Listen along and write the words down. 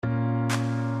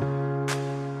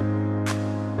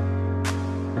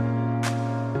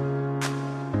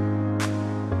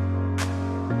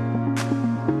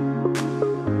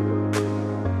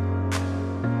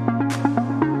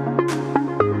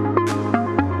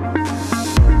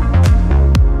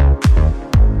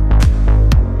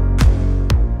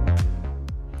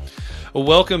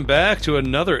Welcome back to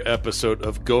another episode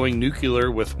of Going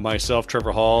Nuclear with myself,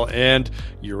 Trevor Hall, and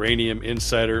uranium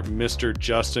insider, Mr.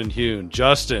 Justin Hune.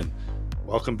 Justin,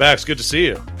 welcome back. It's good to see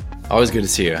you. Always good to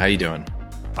see you. How you doing?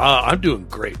 I'm doing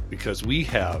great because we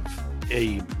have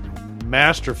a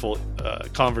masterful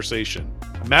conversation.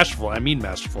 Masterful, I mean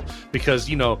masterful, because,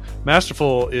 you know,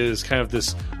 masterful is kind of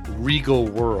this regal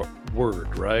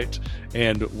word, right?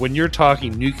 And when you're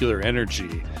talking nuclear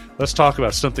energy, let's talk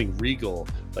about something regal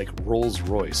like Rolls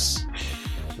Royce.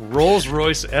 Rolls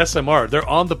Royce SMR. They're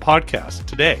on the podcast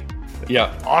today.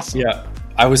 Yeah. Awesome. Yeah.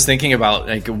 I was thinking about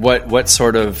like what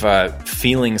sort of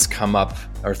feelings come up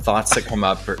or thoughts that come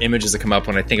up or images that come up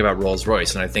when I think about Rolls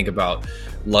Royce, and I think about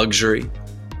luxury,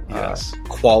 yes,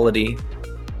 quality.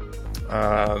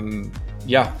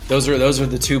 Yeah, those are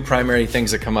the two primary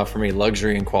things that come up for me: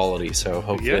 luxury and quality. So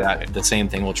hopefully that the same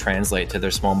thing will translate to their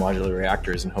small modular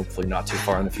reactors, and hopefully not too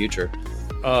far in the future.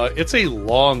 It's a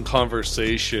long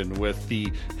conversation with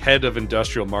the head of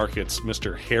industrial markets,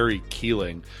 Mr. Harry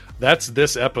Keeling. That's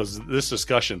this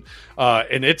discussion,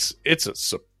 and it's a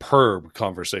superb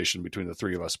conversation between the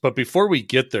three of us. But before we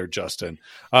get there, Justin,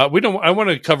 I want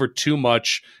to cover too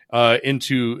much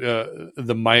into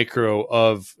the micro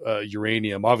of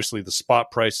uranium. Obviously, the spot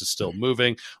price is still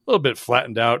moving, a little bit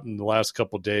flattened out in the last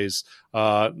couple of days.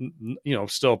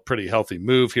 Still a pretty healthy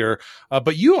move here.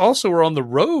 But you also were on the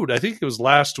road. I think it was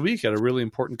last week at a really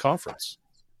important conference.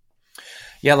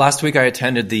 Yeah, last week I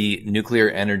attended the Nuclear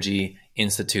Energy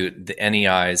Institute, the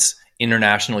NEI's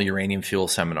International Uranium Fuel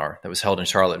Seminar that was held in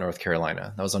Charlotte, North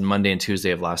Carolina. That was on Monday and Tuesday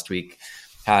of last week.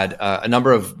 Had a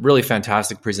number of really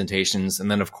fantastic presentations. And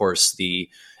then, of course, the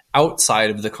outside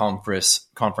of the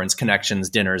conference connections,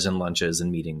 dinners and lunches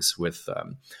and meetings with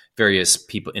various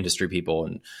people, industry people.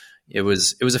 And it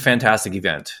was a fantastic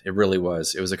event. It really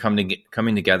was. It was a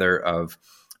coming together of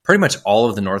pretty much all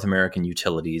of the North American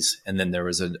utilities. And then there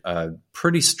was a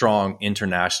pretty strong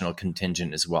international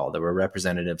contingent as well. There were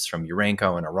representatives from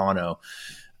Urenco and Orano,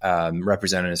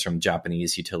 representatives from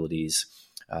Japanese utilities,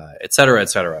 et cetera,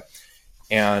 et cetera.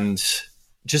 And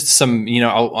just some,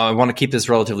 I want to keep this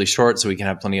relatively short so we can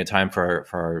have plenty of time for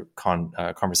our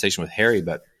conversation with Harry.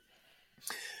 But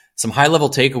some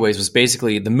high-level takeaways was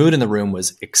basically the mood in the room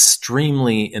was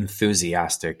extremely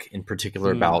enthusiastic, in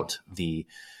particular about the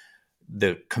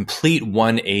complete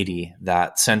 180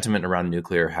 that sentiment around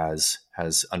nuclear has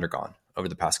undergone over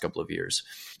the past couple of years.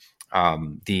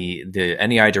 The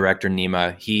NEI director,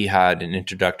 Nima, he had an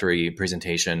introductory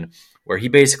presentation where he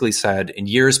basically said in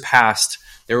years past,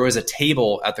 there was a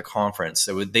table at the conference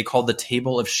that they called the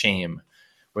Table of Shame,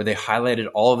 where they highlighted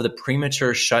all of the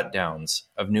premature shutdowns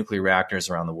of nuclear reactors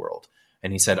around the world.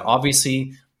 And he said,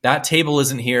 obviously, that table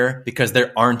isn't here because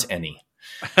there aren't any.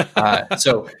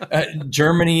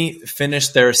 Germany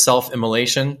finished their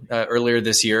self-immolation earlier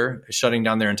this year, shutting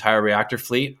down their entire reactor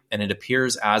fleet. And it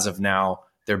appears as of now,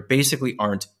 there basically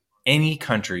aren't any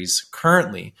countries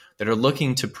currently that are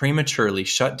looking to prematurely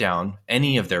shut down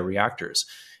any of their reactors.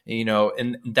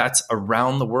 And that's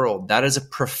around the world. That is a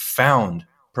profound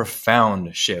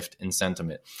shift in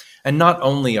sentiment. And not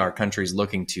only are countries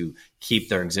looking to keep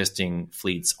their existing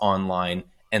fleets online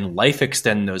and life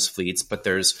extend those fleets, but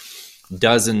there's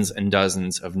dozens and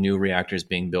dozens of new reactors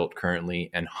being built currently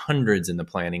and hundreds in the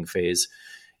planning phase.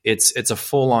 It's a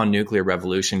full-on nuclear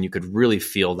revolution. You could really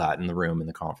feel that in the room in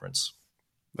the conference.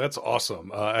 That's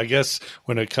awesome. I guess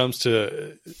when it comes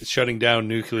to shutting down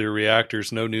nuclear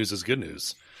reactors, no news is good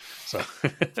news. So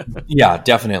yeah,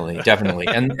 definitely.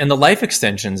 And the life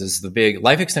extensions is the big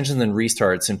life extensions and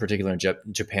restarts in particular in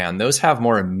Japan. Those have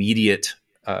more immediate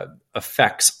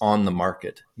effects on the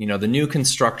market. The new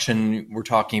construction, we're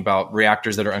talking about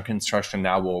reactors that are in construction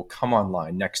now will come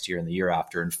online next year and the year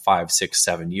after, in 5, 6,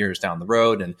 7 years down the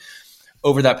road. And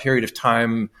over that period of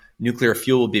time, nuclear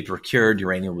fuel will be procured,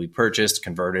 uranium will be purchased,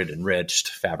 converted, enriched,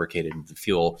 fabricated into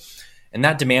fuel. And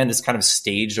that demand is kind of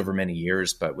staged over many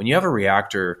years. But when you have a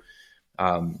reactor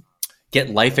get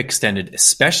life extended,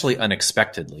 especially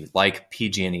unexpectedly, like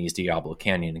PG&E's Diablo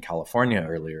Canyon in California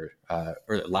or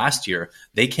last year,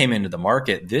 they came into the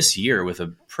market this year with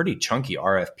a pretty chunky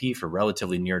RFP for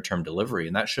relatively near-term delivery,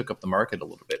 and that shook up the market a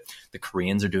little bit. The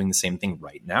Koreans are doing the same thing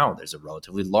right now. There's a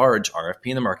relatively large RFP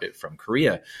in the market from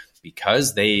Korea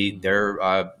because their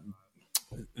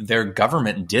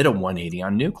government did a 180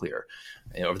 on nuclear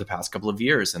over the past couple of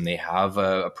years. And they have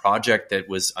a project that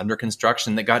was under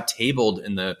construction that got tabled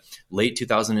in the late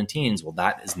 2010s. Well,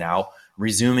 that is now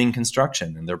resuming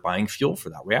construction and they're buying fuel for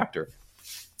that reactor.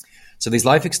 So these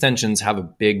life extensions have a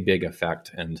big, big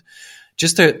effect. And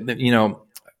just to,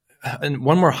 and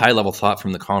one more high level thought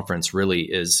from the conference really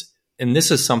is, and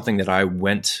this is something that I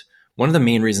went one of the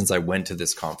main reasons I went to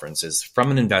this conference is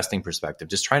from an investing perspective,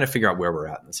 just trying to figure out where we're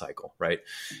at in the cycle, right?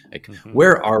 Like,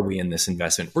 where are we in this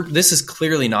investment? This is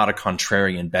clearly not a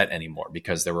contrarian bet anymore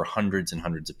because there were hundreds and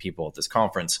hundreds of people at this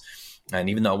conference. And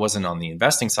even though it wasn't on the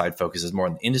investing side, focus is more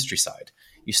on the industry side.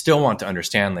 You still want to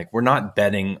understand, like, we're not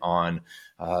betting on,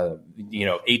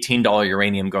 $18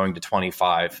 uranium going to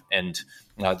 25 and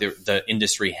the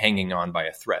industry hanging on by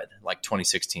a thread like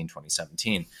 2016,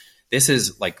 2017. This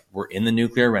is like, we're in the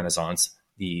nuclear renaissance.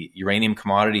 The uranium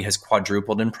commodity has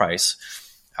quadrupled in price.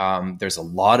 There's a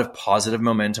lot of positive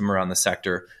momentum around the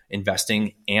sector,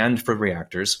 investing and for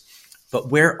reactors. But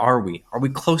where are we? Are we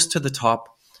close to the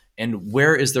top? And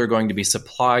where is there going to be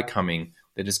supply coming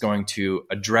that is going to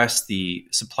address the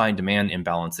supply and demand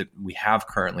imbalance that we have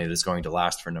currently that is going to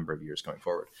last for a number of years going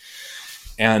forward?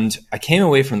 And I came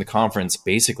away from the conference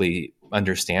basically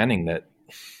understanding that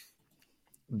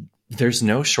there's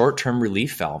no short-term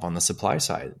relief valve on the supply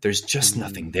side. There's just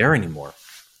nothing there anymore.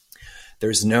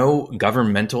 There's no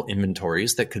governmental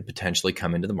inventories that could potentially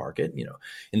come into the market.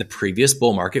 In the previous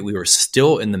bull market, we were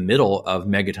still in the middle of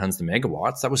megatons to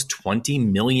megawatts. That was 20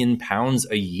 million pounds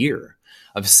a year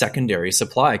of secondary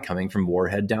supply coming from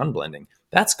warhead downblending.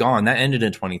 That's gone. That ended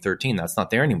in 2013. That's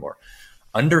not there anymore.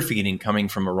 Underfeeding coming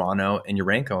from Orano and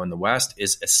Urenco in the West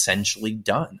is essentially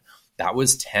done. That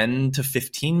was 10 to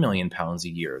 15 million pounds a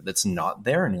year. That's not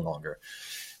there any longer.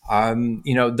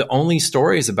 The only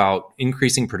stories about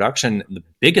increasing production, the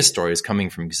biggest story is coming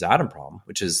from Kazatomprom,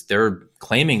 which is they're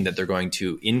claiming that they're going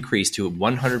to increase to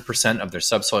 100% of their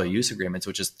subsoil use agreements,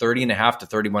 which is 30.5 to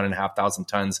 31,500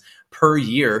 tons per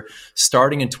year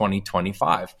starting in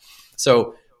 2025.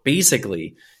 So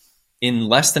basically, in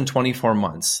less than 24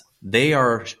 months, they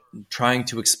are trying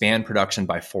to expand production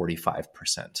by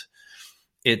 45%.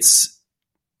 It's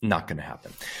not going to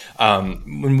happen.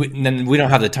 Then we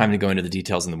don't have the time to go into the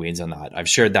details and the weeds on that. I've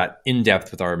shared that in depth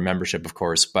with our membership, of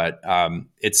course, but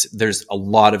there's a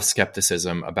lot of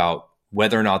skepticism about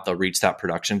whether or not they'll reach that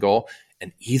production goal.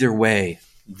 And either way,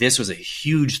 this was a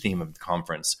huge theme of the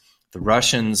conference. The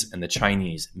Russians and the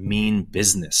Chinese mean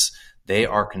business. They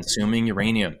are consuming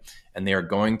uranium, and they are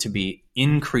going to be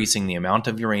increasing the amount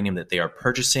of uranium that they are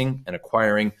purchasing and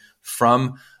acquiring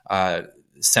from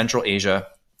Central Asia,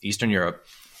 Eastern Europe,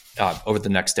 over the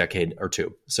next decade or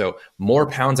two. So more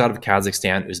pounds out of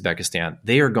Kazakhstan, Uzbekistan,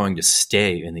 they are going to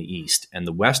stay in the East. And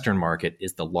the Western market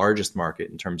is the largest market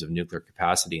in terms of nuclear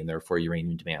capacity and therefore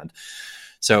uranium demand.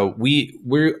 So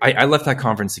I left that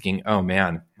conference thinking, oh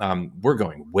man, we're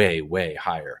going way, way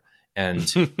higher.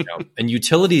 And, and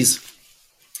utilities,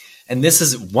 and this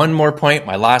is one more point,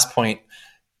 my last point,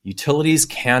 utilities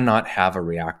cannot have a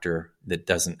reactor that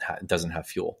doesn't have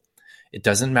fuel. It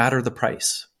doesn't matter the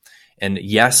price. And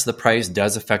yes, the price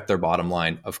does affect their bottom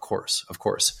line, of course.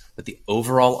 But the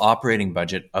overall operating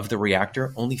budget of the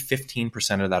reactor, only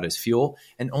 15% of that is fuel,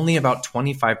 and only about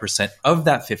 25% of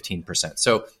that 15%.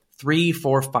 So 3,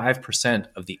 4, 5%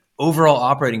 of the overall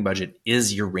operating budget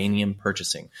is uranium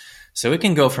purchasing. So it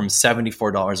can go from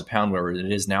 $74 a pound, where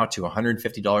it is now, to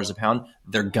 $150 a pound.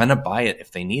 They're going to buy it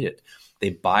if they need it. They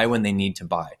buy when they need to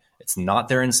buy. It's not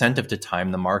their incentive to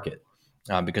time the market.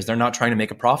 Because they're not trying to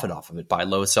make a profit off of it, buy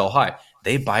low, sell high.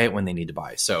 They buy it when they need to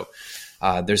buy. So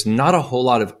there's not a whole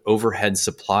lot of overhead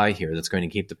supply here that's going to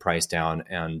keep the price down,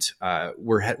 and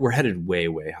we're headed way,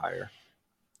 way higher.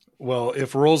 Well,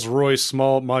 if Rolls Royce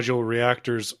small modular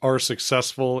reactors are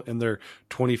successful in their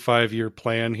 25-year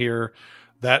plan here,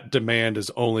 that demand is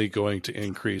only going to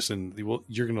increase, and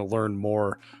you're going to learn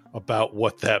more about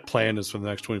what that plan is for the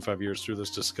next 25 years through this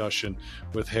discussion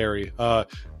with Harry.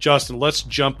 Justin, let's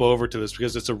jump over to this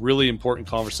because it's a really important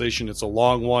conversation. It's a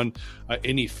long one.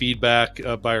 Any feedback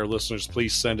by our listeners,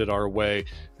 please send it our way,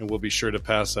 and we'll be sure to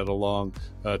pass that along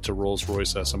to Rolls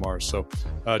Royce SMRs. So,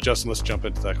 Justin, let's jump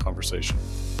into that conversation.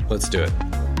 Let's do it.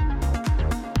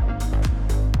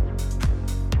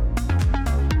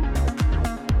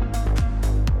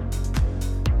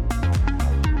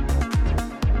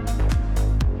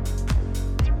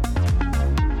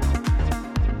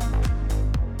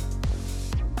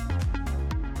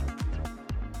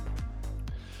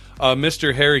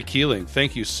 Mr. Harry Keeling,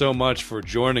 thank you so much for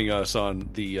joining us on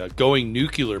the Going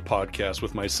Nuclear podcast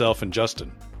with myself and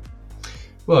Justin.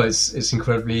 Well, it's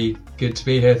incredibly good to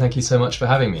be here. Thank you so much for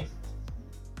having me.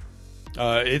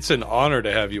 It's an honor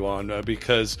to have you on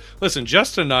because, listen,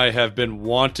 Justin and I have been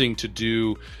wanting to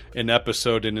do an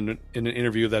episode in an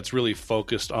interview that's really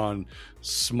focused on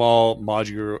small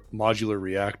modular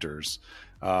reactors.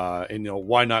 And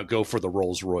why not go for the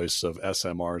Rolls Royce of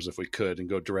SMRs if we could, and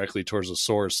go directly towards the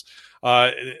source?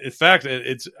 In fact,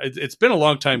 it's been a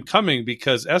long time coming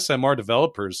because SMR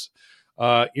developers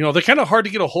they're kind of hard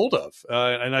to get a hold of.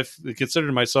 And I've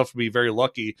considered myself to be very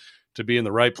lucky to be in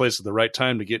the right place at the right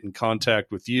time to get in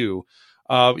contact with you.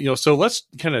 So let's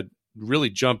kind of really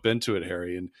jump into it,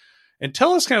 Harry, and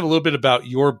tell us kind of a little bit about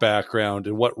your background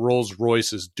and what Rolls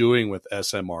Royce is doing with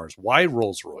SMRs. Why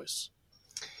Rolls Royce?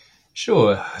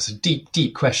 Sure, that's a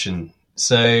deep question.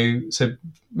 So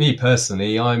me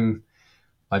personally,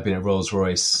 I've been at Rolls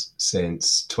Royce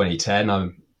since 2010.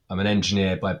 I'm an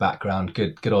engineer by background,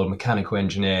 good old mechanical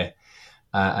engineer,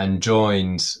 and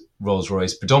joined Rolls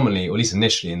Royce predominantly, or at least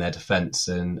initially, in their defence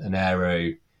and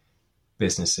aero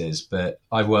businesses. But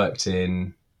I've worked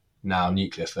in now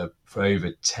nuclear for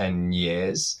over 10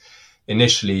 years,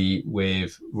 initially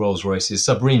with Rolls Royce's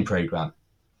submarine program.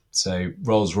 So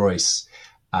Rolls Royce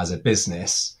as a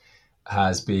business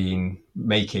has been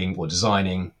making or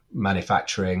designing,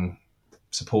 manufacturing,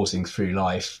 supporting through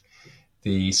life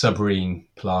the submarine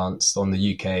plants on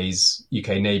the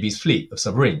UK Navy's fleet of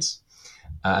submarines.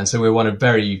 And so we're one of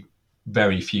very,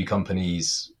 very few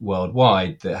companies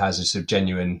worldwide that has a sort of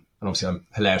genuine, and obviously I'm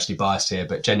hilariously biased here,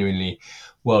 but genuinely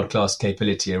world-class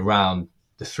capability around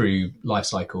the through life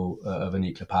cycle of a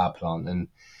nuclear power plant. And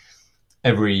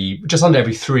just under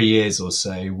every 3 years or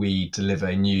so, we deliver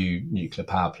a new nuclear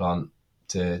power plant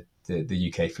to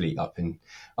the UK fleet up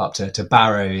to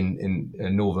Barrow in a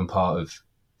northern part of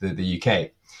the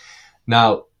UK.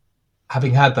 Now,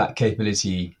 having had that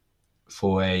capability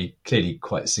for a clearly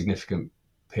quite significant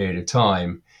period of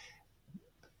time,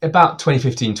 about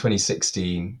 2015,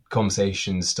 2016,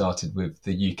 conversations started with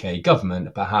the UK government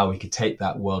about how we could take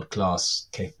that world-class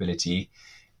capability,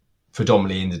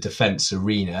 predominantly in the defence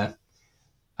arena,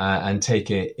 and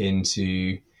take it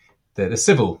into the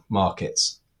civil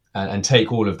markets and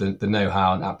take all of the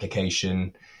know-how and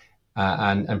application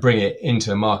and bring it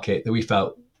into a market that we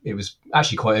felt it was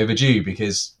actually quite overdue,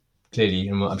 because clearly,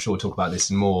 and I'm sure we'll talk about this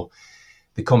in more,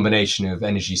 the combination of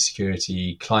energy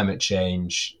security, climate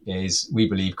change is, we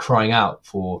believe, crying out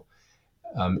for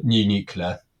new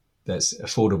nuclear that's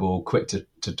affordable, quick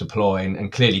to deploy,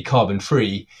 and clearly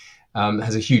carbon-free,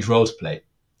 has a huge role to play.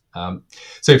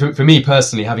 So for me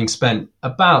personally, having spent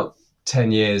about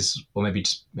 10 years, or maybe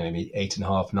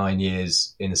 8.5, 9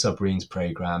 years in the submarines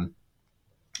program,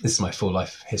 this is my full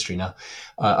life history now.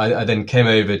 I then came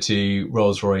over to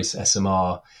Rolls Royce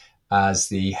SMR as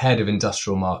the head of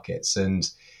industrial markets. And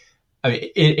I mean,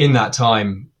 in that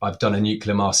time, I've done a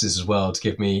nuclear master's as well to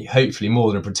give me hopefully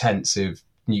more than a pretense of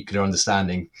nuclear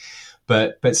understanding,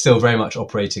 but still very much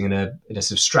operating in a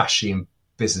sort of strategy and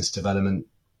business development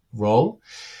role.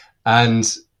 And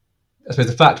I suppose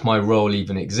the fact my role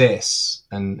even exists,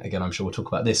 and again, I'm sure we'll talk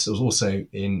about this, was also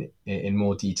in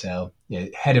more detail,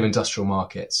 head of industrial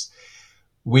markets.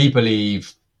 We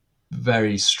believe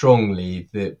very strongly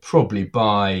that probably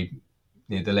by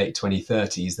the late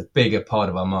 2030s, the bigger part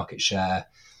of our market share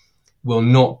will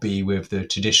not be with the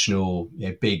traditional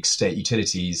big state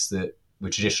utilities that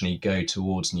would traditionally go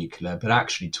towards nuclear, but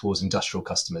actually towards industrial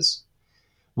customers,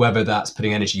 whether that's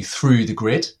putting energy through the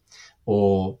grid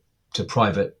or to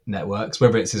private networks,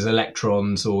 whether it's as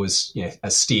electrons or as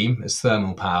steam, as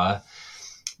thermal power.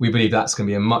 We believe that's going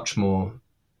to be a much more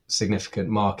significant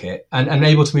market and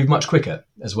able to move much quicker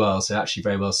as well. So actually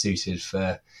very well suited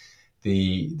for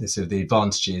the sort of the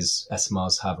advantages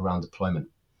SMRs have around deployment.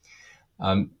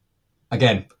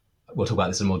 Again, we'll talk about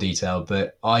this in more detail,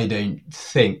 but I don't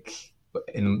think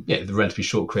in the relatively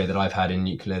short career that I've had in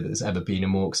nuclear that there's ever been a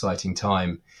more exciting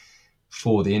time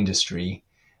for the industry.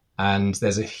 And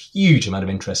there's a huge amount of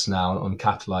interest now on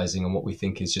capitalising on what we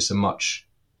think is just a much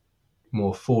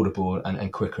more affordable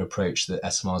and quicker approach that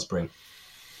SMRs bring.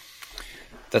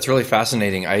 That's really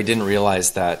fascinating. I didn't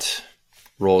realize that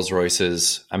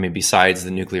Rolls-Royce's, besides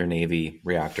the nuclear Navy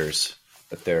reactors,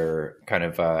 that their kind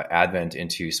of advent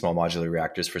into small modular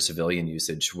reactors for civilian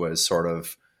usage was sort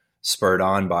of spurred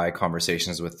on by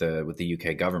conversations with the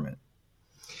UK government.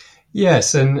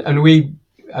 Yes, and we,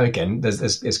 again,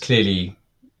 there's clearly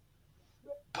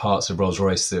parts of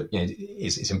Rolls-Royce that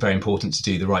it's very important to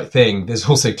do the right thing. There's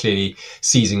also clearly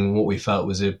seizing what we felt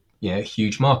was a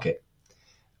huge market.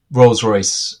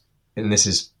 Rolls-Royce, and this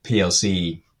is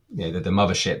PLC, the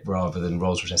mothership rather than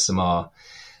Rolls-Royce SMR,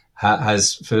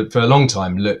 has for a long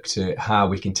time looked at how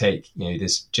we can take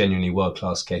this genuinely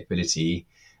world-class capability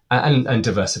and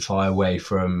diversify away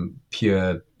from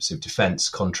pure sort of defence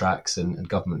contracts and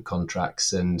government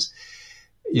contracts. And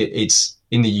it's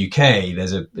in the UK,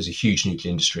 there's a huge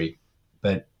nuclear industry,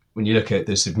 but when you look at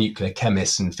the sort of nuclear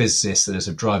chemists and physicists that are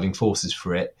sort of driving forces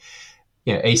for it,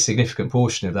 a significant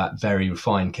portion of that very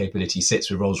refined capability sits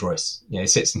with Rolls-Royce. It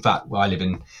sits, in fact, where I live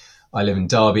in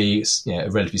Derby, it's a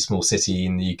relatively small city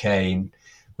in the UK,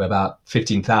 where about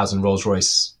 15,000 Rolls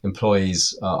Royce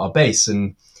employees are based,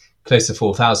 and close to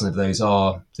 4,000 of those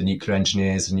are the nuclear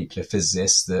engineers and nuclear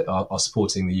physicists that are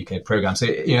supporting the UK programme. So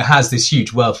it has this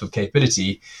huge wealth of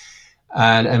capability,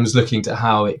 and was looking at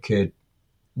how it could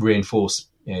reinforce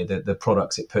the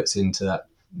products it puts into that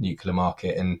nuclear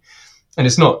market. And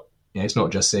it's not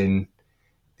just in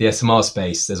the SMR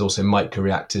space. There's also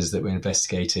microreactors that we're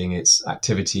investigating. It's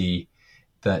activity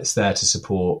that's there to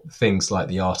support things like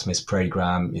the Artemis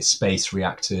program, space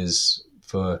reactors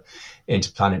for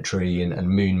interplanetary and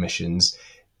moon missions.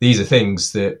 These are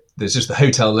things that there's just the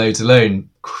hotel loads alone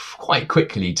quite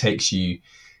quickly takes you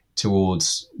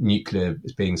towards nuclear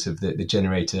as being sort of the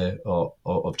generator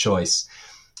of choice.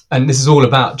 And this is all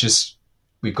about just,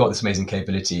 we've got this amazing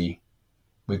capability.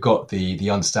 We've got the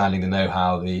understanding, the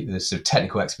know-how, the sort of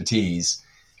technical expertise.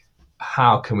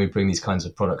 How can we bring these kinds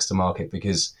of products to market?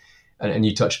 Because, and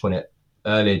you touched upon it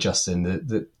earlier, Justin,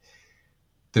 the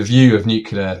view of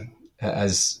nuclear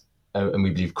has, and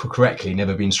we believe correctly,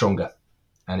 never been stronger.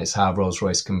 And it's how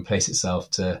Rolls-Royce can place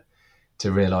itself to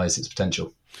realise its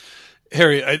potential.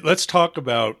 Harry, let's talk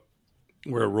about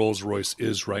where Rolls-Royce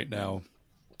is right now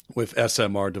with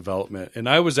SMR development. And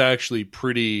I was actually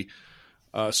pretty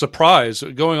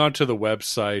surprised going onto the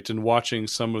website and watching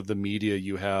some of the media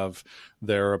you have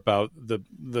there about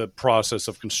the process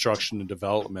of construction and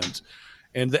development.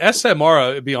 And the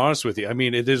SMR, to be honest with you, I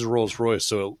mean, it is Rolls-Royce,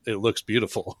 so it looks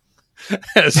beautiful.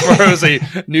 As far as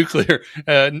nuclear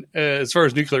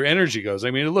energy goes,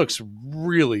 I mean, it looks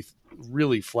really,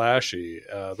 really flashy,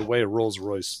 the way a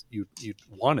Rolls-Royce you'd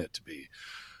want it to be.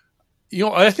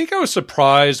 I think I was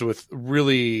surprised with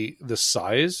really the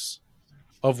size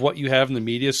of what you have in the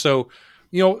media. So,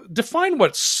 define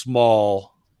what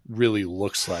small really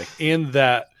looks like in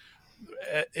the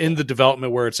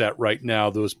development where it's at right now,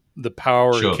 the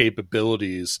power and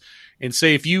capabilities, and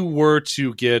say if you were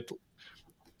to get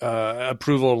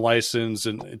approval and license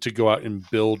and to go out and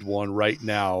build one right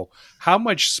now, how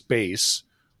much space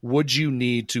would you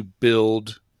need to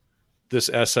build this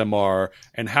SMR,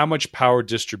 and how much power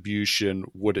distribution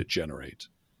would it generate?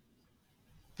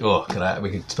 Oh,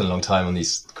 we could spend a long time on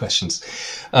these questions.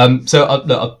 So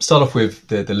I'll start off with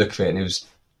the look of it. And it was,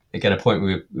 again, a point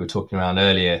we were talking around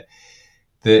earlier,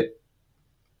 that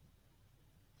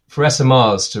for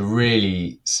SMRs to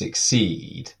really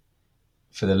succeed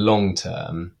for the long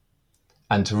term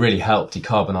and to really help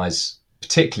decarbonise,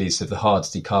 particularly sort of the hard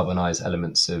to decarbonise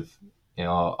elements of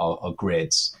our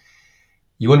grids,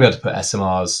 you want to be able to put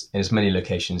SMRs in as many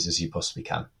locations as you possibly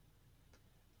can.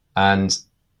 And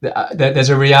there's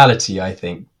a reality, I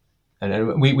think,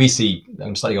 and we see,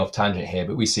 I'm slightly off tangent here,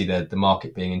 but we see the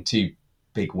market being in two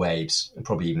big waves, and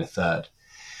probably even a third,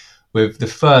 with the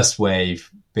first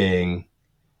wave being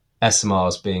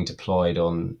SMRs being deployed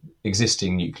on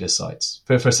existing nuclear sites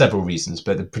for several reasons,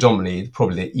 but predominantly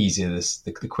probably the easiest,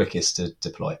 the quickest to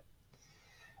deploy.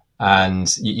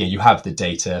 And you have the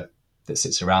data that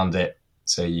sits around it,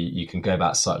 so you can go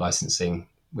about site licensing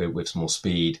with some more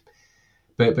speed.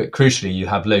 But crucially, you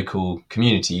have local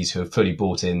communities who are fully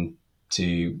bought in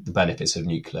to the benefits of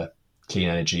nuclear, clean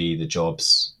energy, the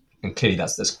jobs. And clearly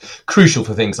that's crucial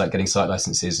for things like getting site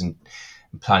licenses and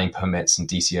planning permits and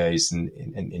DCOs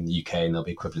in the UK, and there'll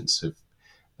be equivalents of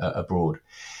abroad.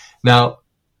 Now,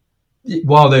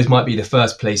 while those might be the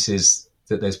first places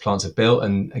that those plants are built,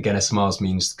 and again, SMRs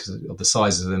means, because of the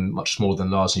size of them, much smaller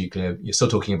than large nuclear, you're still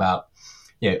talking about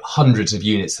hundreds of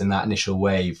units in that initial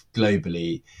wave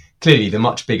globally. Clearly, the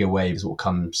much bigger wave is what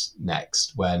comes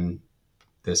next, when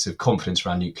the sort of confidence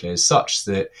around nuclear is such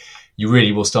that you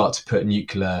really will start to put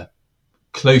nuclear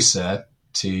closer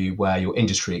to where your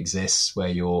industry exists, where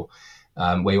your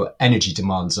energy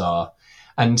demands are.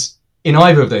 And in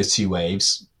either of those two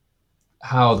waves,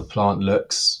 how the plant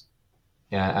looks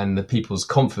and the people's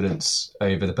confidence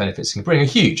over the benefits it can bring are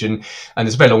huge. And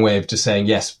there's a very long way of just saying,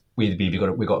 yes,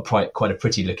 we've got quite a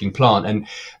pretty looking plant.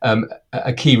 And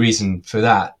a key reason for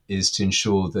that is to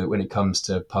ensure that when it comes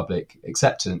to public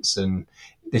acceptance, and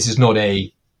this is not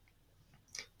a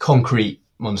concrete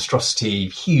monstrosity,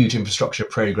 huge infrastructure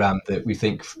program that we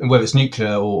think, whether it's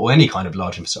nuclear or any kind of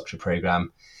large infrastructure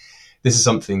program, this is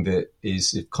something that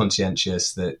is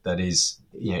conscientious, that is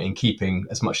in keeping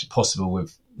as much as possible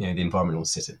with the environment we'll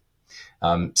sit in.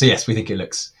 So yes, we think it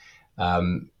looks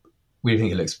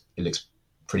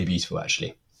pretty beautiful,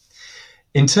 actually.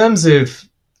 In terms of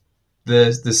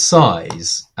the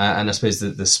size and I suppose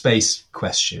the space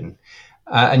question,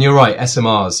 and you're right,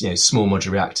 SMRs, small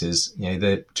modular reactors,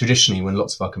 traditionally when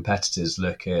lots of our competitors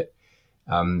look at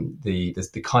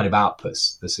the kind of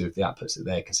outputs, the outputs that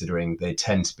they're considering, they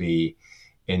tend to be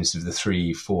in sort of the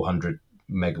 300-400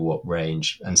 megawatt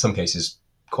range, and in some cases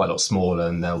quite a lot smaller,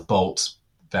 and they'll bolt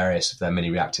various of their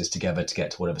mini reactors together to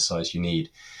get to whatever size you need.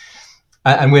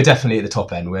 And we're definitely at the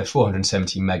top end. We're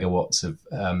 470 megawatts of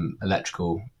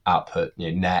electrical output,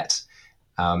 net.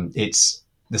 It's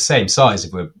the same size,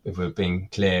 if we're being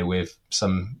clear, with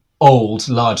some old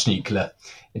large nuclear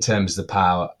in terms of the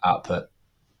power output.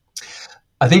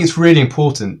 I think it's really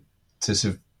important to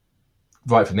sort of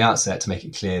right from the outset to make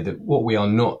it clear that what we are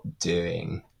not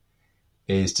doing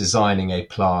is designing a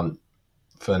plant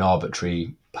for an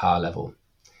arbitrary power level.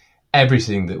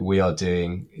 Everything that we are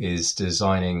doing is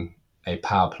designing a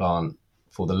power plant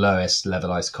for the lowest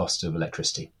levelized cost of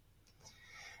electricity.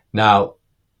 Now,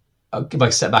 if I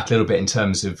step back a little bit in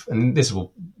terms of, and this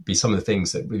will be some of the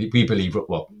things that we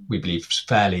believe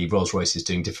fairly Rolls Royce is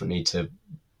doing differently to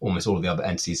almost all of the other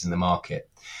entities in the market.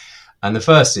 And the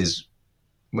first is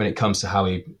when it comes to how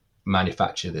we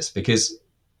manufacture this, because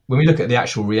when we look at the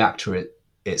actual reactor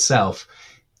itself,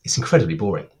 it's incredibly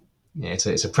boring.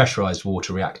 It's a pressurized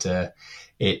water reactor.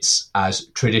 It's as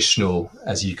traditional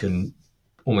as you can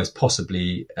almost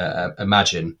possibly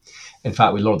imagine. In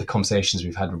fact, with a lot of the conversations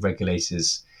we've had with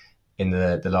regulators in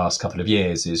the last couple of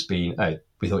years has been, oh,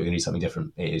 we thought you were going to do something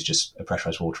different. It is just a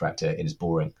pressurized water reactor. It is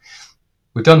boring.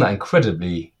 We've done that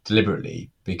incredibly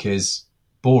deliberately because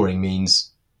boring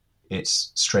means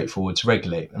it's straightforward to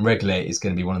regulate. And regulate is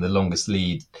going to be one of the longest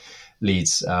lead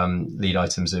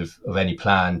items of any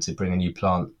plan to bring a new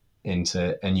plant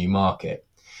into a new market.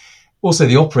 Also,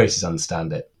 the operators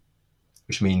understand it,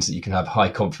 which means that you can have high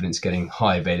confidence getting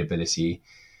high availability.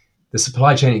 The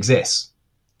supply chain exists,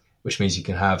 which means you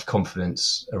can have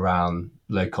confidence around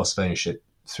low cost of ownership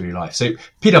through life. So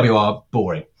PWR,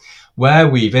 boring. Where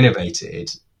we've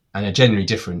innovated and are generally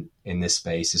different in this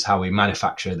space is how we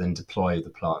manufacture then deploy the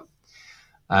plant.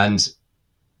 And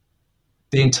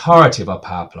the entirety of our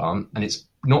power plant, and it's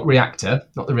not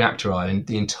the reactor island,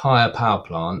 the entire power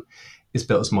plant is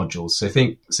built as modules. So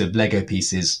think sort of Lego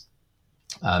pieces,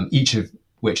 each of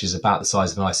which is about the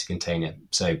size of an ISO container.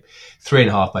 So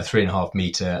 3.5 by 3.5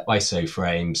 meter ISO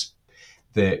frames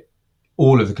that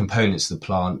all of the components of the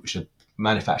plant, which are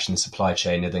manufactured in the supply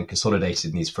chain, are then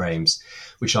consolidated in these frames,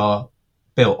 which are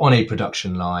built on a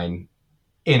production line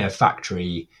in a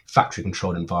factory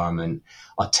controlled environment,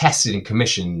 are tested and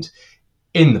commissioned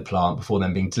in the plant before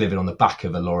then being delivered on the back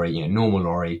of a lorry, normal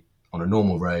lorry on a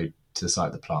normal road to the site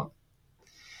of the plant.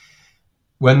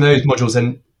 When those modules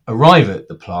then arrive at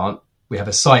the plant, we have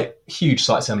a huge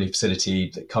site assembly facility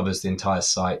that covers the entire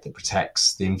site, that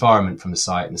protects the environment from the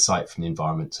site and the site from the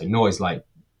environment. So noise, light,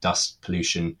 dust,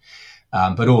 pollution,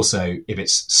 but also if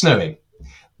it's snowing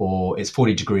or it's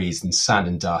 40 degrees and sand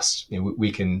and dust,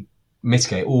 we can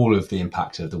mitigate all of the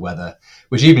impact of the weather,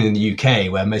 which even in the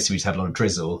UK, where most of us have a lot of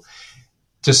drizzle,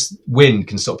 just wind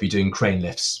can stop you doing crane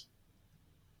lifts.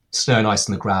 Snow and ice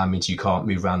on the ground means you can't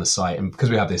move around the site. And because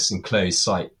we have this enclosed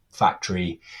site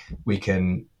factory, we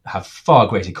can have far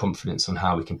greater confidence on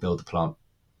how we can build the plant,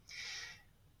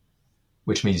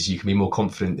 which means you can be more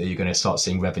confident that you're going to start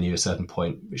seeing revenue at a certain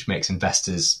point, which makes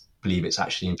investors believe it's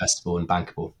actually investable and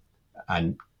bankable.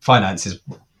 And finance is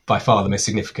by far the most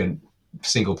significant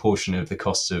single portion of the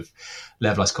cost of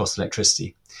levelized cost of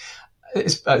electricity.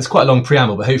 It's quite a long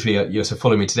preamble, but hopefully you're sort of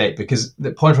following me today, because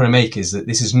the point I'm trying to make is that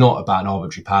this is not about an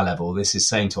arbitrary power level. This is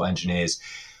saying to our engineers,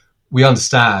 we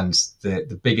understand that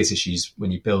the biggest issues when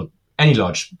you build any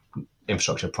large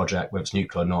infrastructure project, whether it's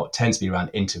nuclear or not, tends to be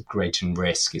around integration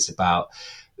risk. It's about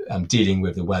dealing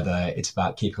with the weather. It's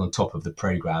about keeping on top of the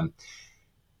program.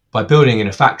 By building in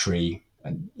a factory,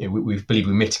 and we believe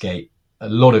we mitigate a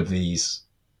lot of these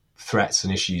threats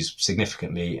and issues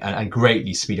significantly and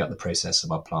greatly speed up the process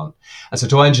of our plant. And so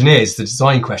to our engineers, the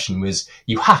design question was,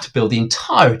 you have to build the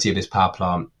entirety of this power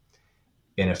plant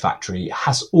in a factory. It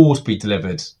has all to be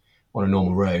delivered on a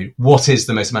normal road. What is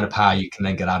the most amount of power you can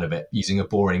then get out of it using a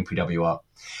boring PWR?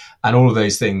 And all of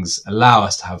those things allow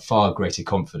us to have far greater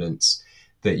confidence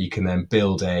that you can then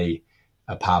build a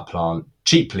power plant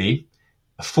cheaply,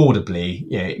 affordably.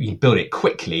 You can build it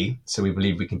quickly. So we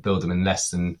believe we can build them in less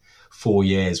than 4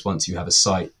 years once you have a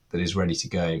site that is ready to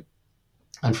go.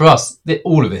 And for us,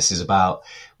 all of this is about,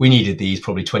 we needed these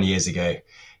probably 20 years ago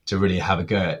to really have a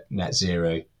go at net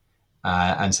zero.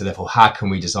 And so therefore, how can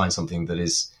we design something that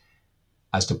is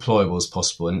as deployable as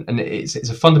possible? And it's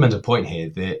a fundamental point here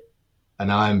that, and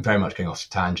I'm very much going off a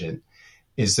tangent,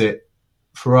 is that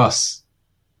for us,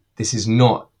 this is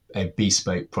not a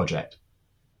bespoke project.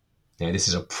 This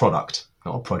is a product,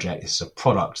 not a project. This is a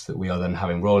product that we are then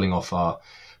having rolling off our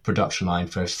production line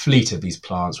for a fleet of these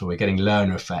plants where we're getting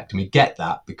learner effect. And we get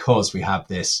that because we have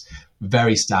this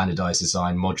very standardized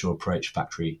design modular approach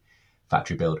factory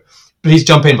factory build. Please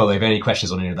jump in, by the way, if any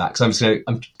questions on any of that, because I'm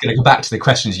going to go back to the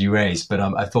questions you raised, but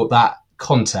I thought that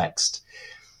context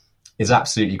is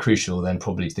absolutely crucial then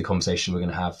probably to the conversation we're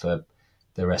going to have for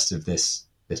the rest of this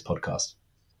podcast.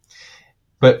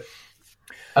 But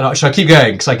should I keep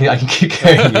going? Because I can keep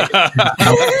going.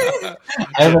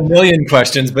 I have a million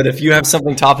questions, but if you have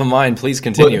something top of mind, please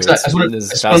continue. Well, I just want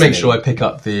to make sure I pick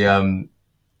up the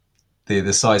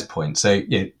size point. So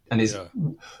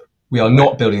we are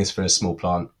not building this for a small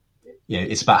plant.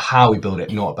 It's about how we build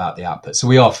it, not about the output. So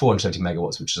we are 470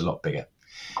 megawatts, which is a lot bigger.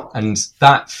 And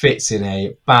that fits in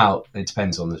it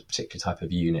depends on the particular type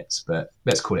of units, but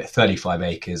let's call it 35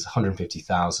 acres,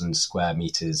 150,000 square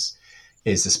meters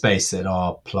is the space that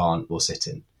our plant will sit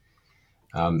in.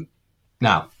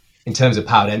 Now, in terms of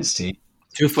power density,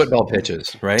 2 football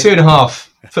pitches, right? 2.5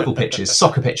 football pitches,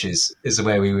 soccer pitches is the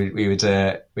way we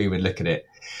would look at it.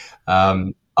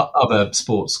 Other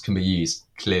sports can be used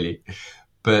clearly,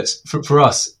 but for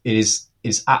us, it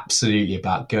is absolutely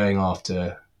about going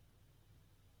after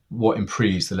what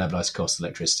improves the levelized cost of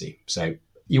electricity. So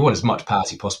you want as much power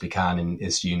as you possibly can in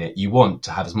this unit. You want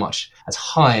to have as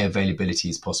high availability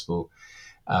as possible,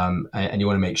 and you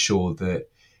want to make sure that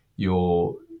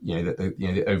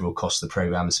the overall cost of the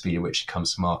program, the speed at which it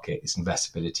comes to market, its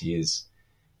investability is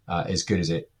as good as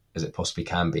it possibly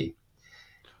can be.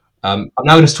 I'm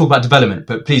now going to talk about development,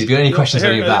 but please, if you have any questions on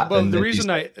any of that, well, then the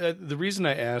reason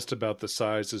I asked about the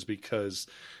size is because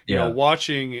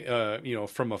watching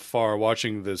from afar,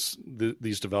 watching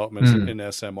these developments in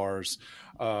SMRs,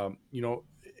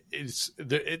 it's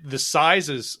the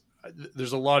sizes.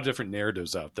 There's a lot of different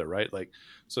narratives out there, right? Like,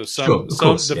 so some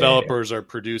developers are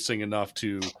producing enough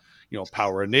to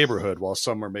power a neighborhood, while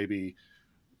some are maybe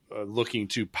looking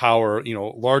to power,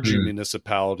 larger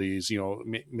municipalities,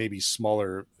 maybe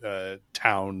smaller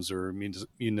towns or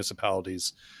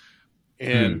municipalities.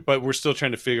 But we're still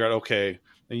trying to figure out, okay,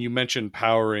 and you mentioned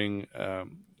powering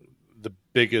the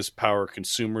biggest power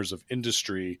consumers of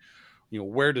industry.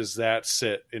 Where does that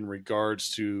sit in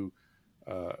regards to,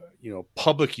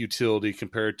 public utility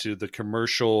compared to the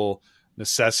commercial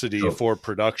necessity for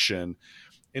production?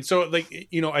 And so,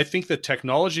 I think the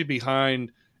technology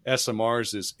behind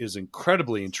SMRs is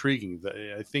incredibly intriguing.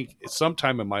 I think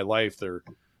sometime in my life there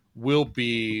will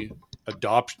be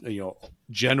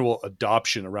general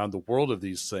adoption around the world of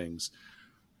these things.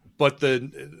 But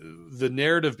the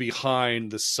narrative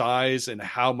behind the size and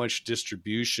how much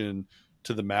distribution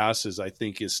to the masses, I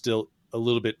think, is still a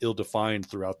little bit ill-defined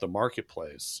throughout the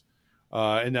marketplace.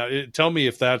 And now, tell me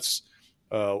if that's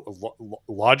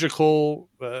logical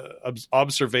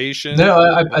observation. No,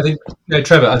 I think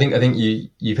Trevor. I think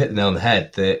you've hit the nail on the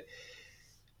head. That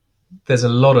there's a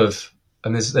lot of,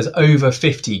 and there's over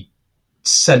 50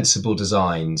 sensible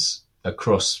designs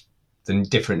across the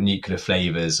different nuclear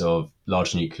flavors of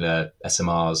large nuclear,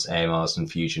 SMRs, AMRs, and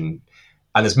fusion,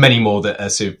 and there's many more that are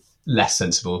sort of less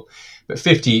sensible, but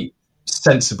 50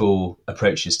 sensible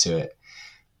approaches to it.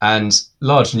 And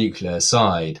large nuclear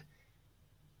aside,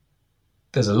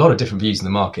 there's a lot of different views in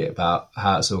the market about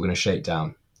how it's all going to shake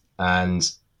down.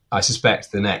 And I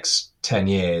suspect the next 10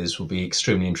 years will be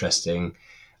extremely interesting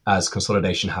as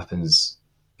consolidation happens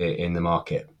in the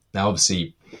market. Now,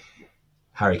 obviously,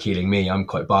 Harry Keeling, I'm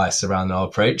quite biased around our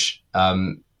approach.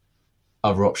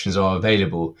 Other options are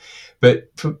available. But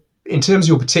in terms of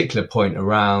your particular point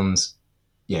around,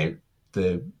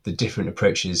 the different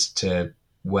approaches to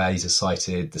where these are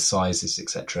sited, the sizes,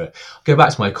 etc. I'll go back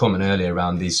to my comment earlier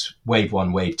around these wave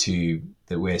 1, wave 2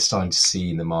 that we're starting to see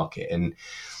in the market. And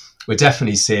we're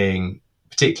definitely seeing,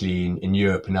 particularly in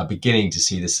Europe, and now beginning to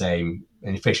see the same.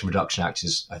 And Inflation Reduction Act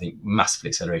has, I think, massively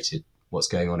accelerated what's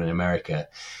going on in America.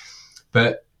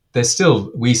 But there's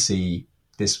still, we see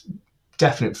this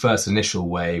definite first initial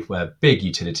wave where big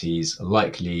utilities are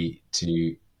likely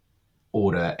to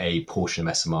order a portion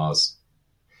of SMRs.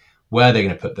 Where they're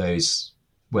going to put those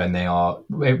when they are,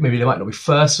 maybe they might not be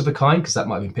first of a kind because that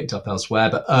might have been picked up elsewhere,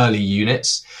 but early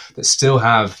units that still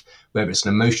have, whether it's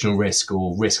an emotional risk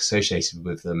or risk associated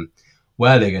with them,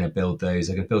 where they're going to build those,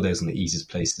 they're going to build those in the easiest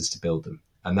places to build them.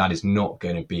 And that is not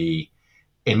going to be,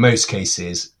 in most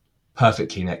cases,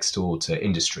 perfectly next door to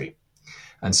industry.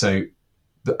 And so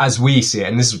as we see it,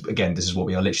 and this is what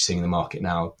we are literally seeing in the market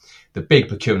now, the big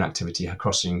procurement activity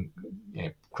across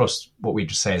what we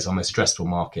just say is our most addressable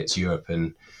markets, Europe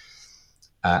and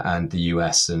the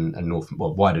US and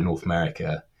wider North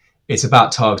America. It's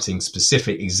about targeting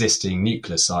specific existing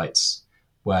nuclear sites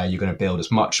where you're going to build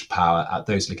as much power at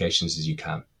those locations as you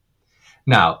can.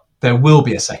 Now, there will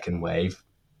be a second wave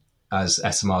as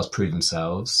SMRs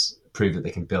prove that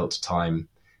they can build to time,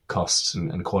 costs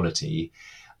and quality.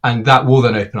 And that will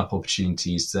then open up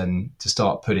opportunities then to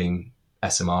start putting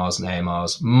SMRs and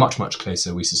AMRs much, much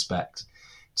closer, we suspect,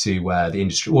 to where the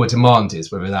industry or demand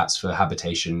is, whether that's for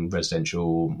habitation,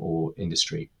 residential, or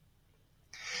industry.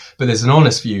 But there's an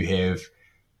honest view here of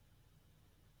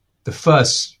the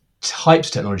first types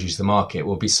of technologies to the market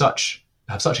will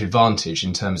have such advantage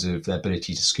in terms of their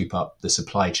ability to scoop up the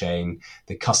supply chain,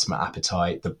 the customer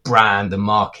appetite, the brand, the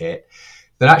market,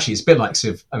 that actually it's a bit like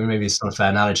maybe it's not a fair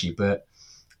analogy, but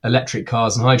electric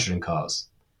cars and hydrogen cars.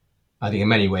 I think in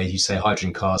many ways you say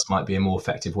hydrogen cars might be a more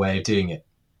effective way of doing it,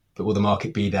 but will the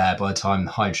market be there by the time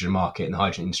the hydrogen market and the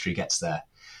hydrogen industry gets there?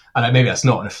 And maybe that's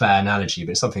not a fair analogy,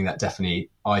 but it's something that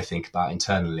definitely I think about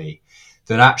internally,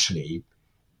 that actually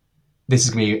this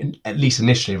is going to be at least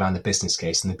initially around the business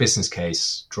case, and the business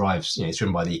case drives, it's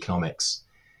driven by the economics.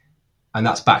 And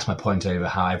that's back to my point over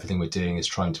how everything we're doing is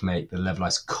trying to make the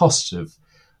levelized cost of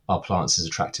our plants as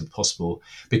attractive as possible,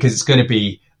 because it's going to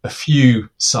be a few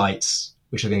sites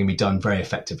which are going to be done very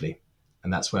effectively.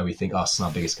 And that's where we think us and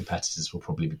our biggest competitors will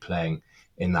probably be playing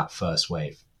in that first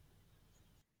wave.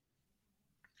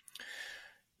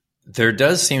 There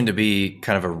does seem to be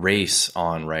kind of a race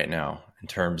on right now in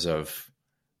terms of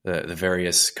the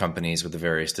various companies with the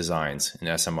various designs in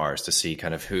SMRs to see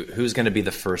kind of who's going to be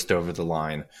the first over the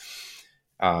line,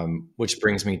 which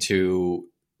brings me to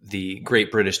the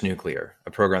Great British Nuclear,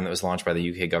 a program that was launched by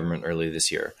the UK government earlier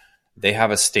this year. They have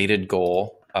a stated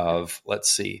goal of,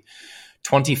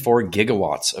 24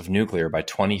 gigawatts of nuclear by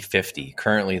 2050.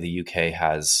 Currently, the UK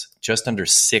has just under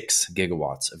 6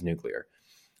 gigawatts of nuclear.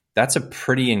 That's a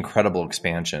pretty incredible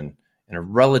expansion in a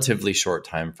relatively short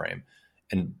time frame.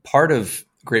 And part of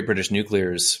Great British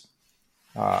Nuclear's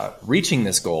reaching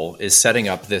this goal is setting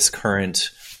up this current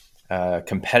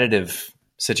competitive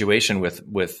situation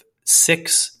with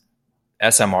 6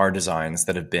 SMR designs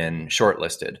that have been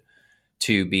shortlisted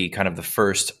to be kind of the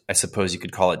first, I suppose you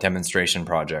could call it, demonstration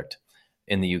project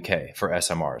in the UK for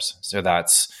SMRs. So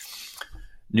that's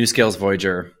NuScale's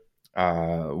Voyager,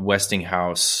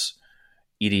 Westinghouse,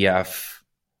 EDF,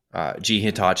 GE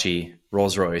Hitachi,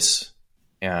 Rolls Royce,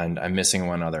 and I'm missing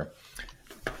one other.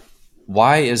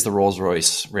 Why is the Rolls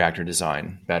Royce reactor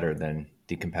design better than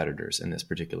the competitors in this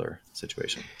particular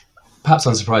situation? Perhaps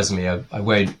unsurprisingly, I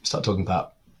won't start talking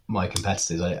about my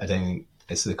competitors. I don't think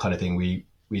it's the kind of thing we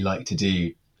like to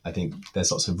do. I think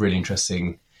there's lots of really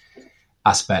interesting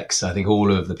aspects. I think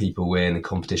all of the people we're in the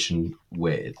competition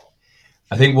with,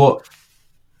 I think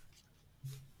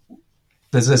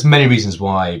there's many reasons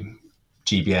why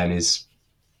GBN is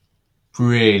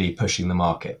really pushing the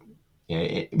market.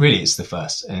 It's the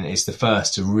first, and it's the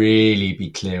first to really be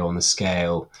clear on the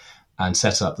scale and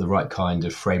set up the right kind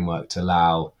of framework to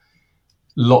allow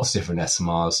lots of different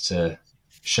SMRs to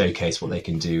showcase what they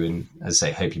can do, and as I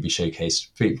say, hopefully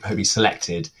be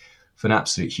selected for an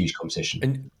absolute huge competition.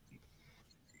 And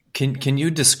can you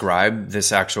describe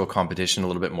this actual competition a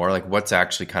little bit more? Like, what's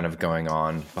actually kind of going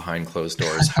on behind closed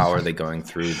doors? How are they going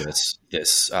through this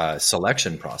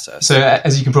selection process? So,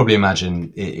 as you can probably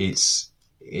imagine, it's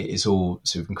all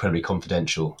sort of incredibly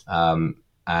confidential,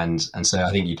 and so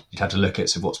I think you'd have to look at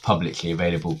sort of what's publicly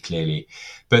available clearly.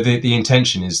 But the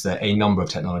intention is that a number of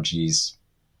technologies,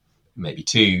 maybe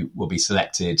 2, will be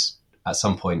selected at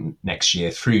some point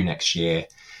through next year,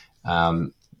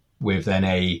 with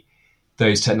then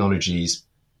those technologies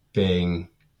being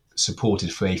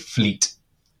supported for a fleet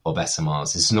of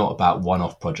SMRs. This is not about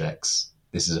one-off projects.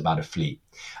 This is about a fleet.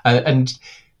 And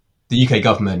the UK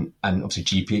government, and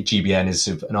obviously GBN is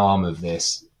sort of an arm of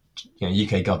this,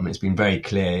 UK government has been very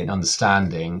clear in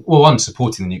understanding, I'm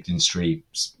supporting the nuclear industry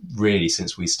really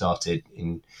since we started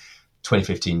in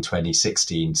 2015,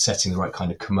 2016, setting the right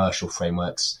kind of commercial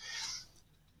frameworks,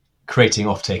 creating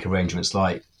offtake arrangements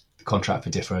like the contract for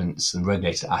difference and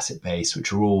regulated asset base,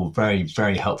 which are all very,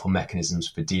 very helpful mechanisms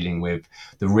for dealing with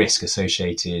the risk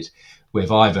associated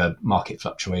with either market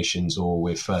fluctuations or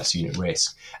with first unit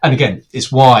risk. And again,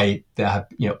 it's why there have,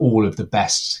 all of the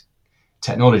best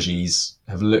technologies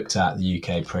have looked at the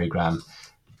UK programme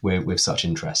with such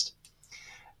interest.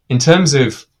 In terms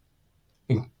of,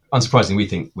 unsurprisingly, we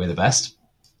think we're the best,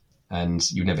 and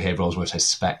you'd never hear Rolls Royce, I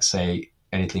suspect, say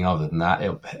anything other than that.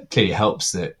 It clearly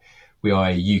helps that we are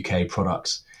a UK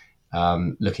product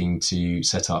looking to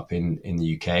set up in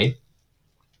the UK.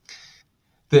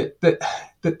 That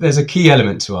there's a key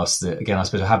element to us that, again, I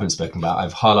suppose I haven't spoken about.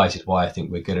 I've highlighted why I think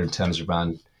we're good in terms of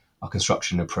around our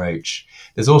construction approach.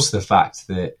 There's also the fact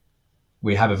that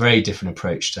we have a very different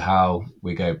approach to how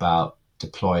we go about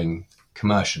deploying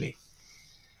commercially.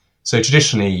 So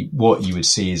traditionally, what you would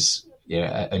see is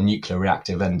a nuclear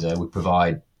reactor vendor would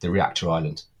provide the reactor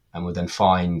island and would then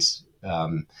find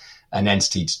an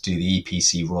entity to do the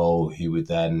EPC role, who would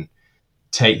then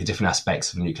take the different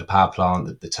aspects of a nuclear power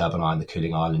plant, the turbine, the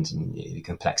cooling island, and the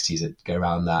complexities that go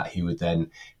around that. He would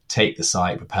then take the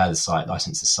site, prepare the site,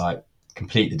 license the site,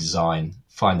 complete the design,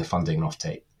 find the funding and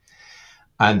offtake.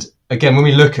 And again, when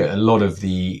we look at a lot of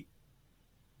the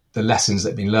lessons that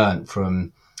have been learned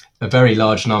from a very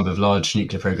large number of large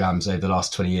nuclear programs over the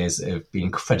last 20 years that have been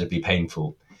incredibly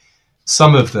painful,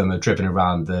 some of them are driven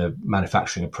around the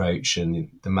manufacturing approach and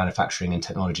the manufacturing and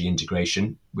technology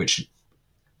integration, which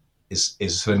is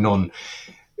for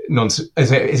is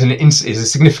a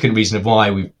significant reason of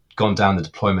why we've gone down the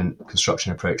deployment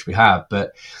construction approach we have.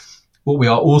 But what we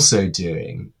are also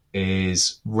doing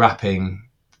is wrapping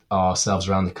ourselves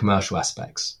around the commercial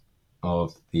aspects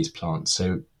of these plants.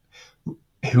 So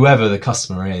whoever the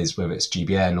customer is, whether it's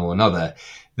GBN or another,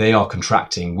 they are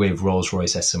contracting with Rolls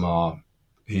Royce SMR,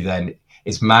 who then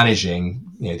is managing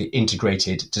the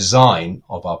integrated design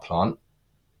of our plant,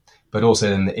 but also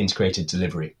then the integrated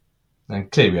delivery. And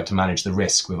clearly we have to manage the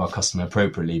risk with our customer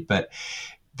appropriately, but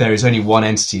there is only one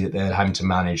entity that they're having to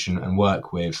manage and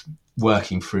work with,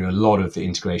 working through a lot of the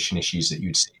integration issues that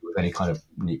you'd see with any kind of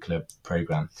nuclear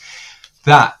program.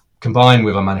 That, combined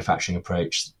with our manufacturing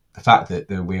approach, the fact that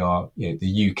we are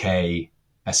the UK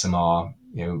SMR,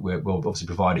 we'll obviously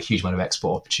provide a huge amount of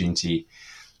export opportunity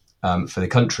for the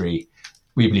country,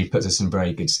 we believe puts us in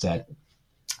very good stead.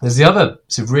 There's the other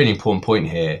sort of really important point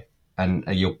here, and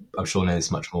you'll, I'm sure, know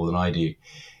this much more than I do,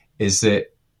 is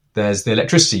that there's the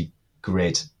electricity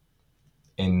grid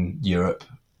in Europe,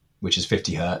 which is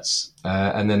 50 hertz,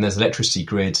 and then there's electricity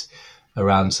grid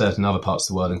around certain other parts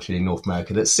of the world, including North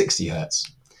America, that's 60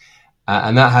 hertz.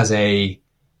 And that has a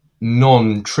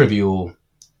non-trivial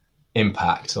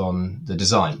impact on the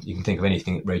design. You can think of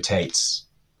anything that rotates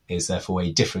is therefore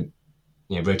a different,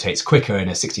 rotates quicker in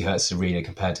a 60 hertz arena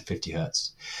compared to 50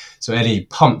 hertz. So any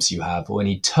pumps you have, or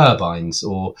any turbines,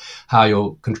 or how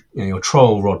your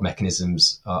control rod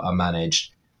mechanisms are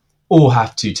managed, all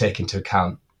have to take into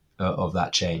account of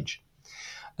that change.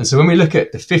 And so when we look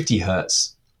at the 50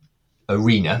 hertz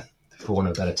arena, for want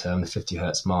of a better term, the 50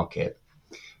 hertz market,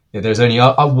 there's only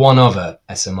one other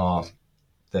SMR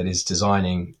that is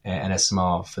designing an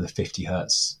SMR for the 50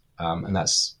 hertz, and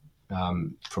that's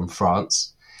from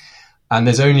France. And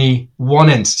there's only one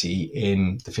entity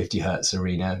in the 50 hertz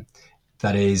arena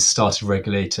that is started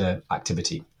regulator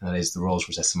activity, and that is the Rolls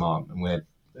Royce SMR. And we're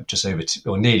just over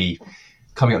nearly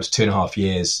coming up to 2.5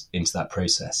 years into that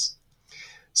process.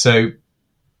 So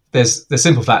there's the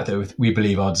simple fact that we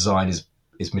believe our design is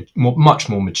much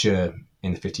more mature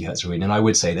in the 50 hertz arena. And I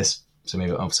would say this, so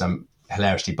maybe obviously I'm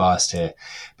hilariously biased here,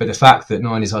 but the fact that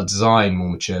not only is our design more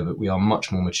mature, but we are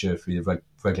much more mature through the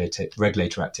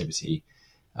regulator activity,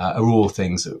 are all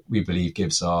things that we believe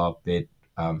gives our bid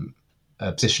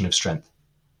a position of strength.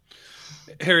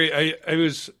 Harry, I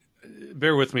was,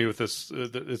 bear with me with this.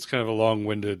 It's kind of a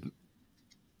long-winded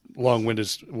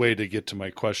way to get to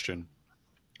my question.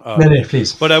 No,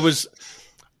 please. But I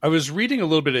was reading a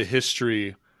little bit of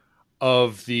history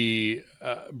of the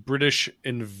British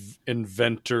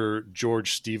inventor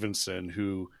George Stephenson,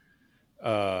 who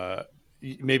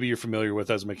maybe you're familiar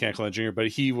with as a mechanical engineer, but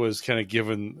he was kind of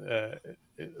given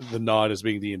the nod as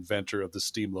being the inventor of the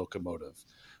steam locomotive.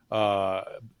 A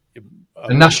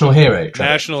national hero.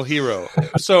 Trevor. National hero.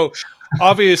 So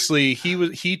obviously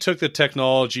he took the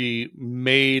technology,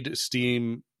 made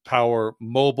steam power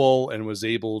mobile, and was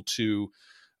able to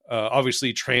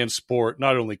obviously transport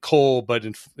not only coal, but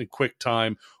in quick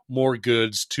time, more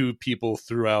goods to people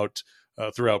throughout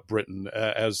Britain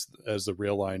as the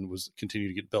rail line was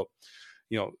continuing to get built.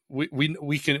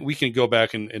 We can go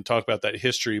back and talk about that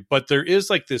history, but there is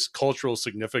like this cultural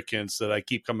significance that I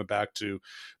keep coming back to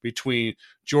between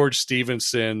George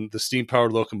Stephenson, the steam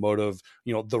powered locomotive,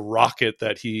 the rocket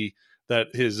that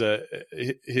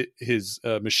his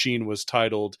machine was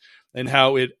titled, and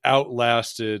how it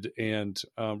outlasted and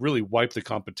really wiped the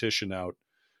competition out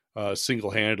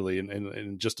single-handedly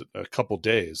in just a couple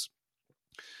days.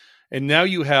 And now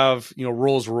you have,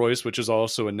 Rolls Royce, which is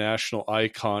also a national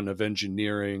icon of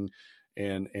engineering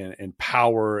and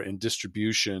power and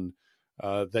distribution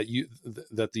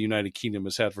that the United Kingdom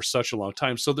has had for such a long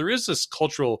time. So there is this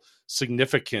cultural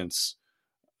significance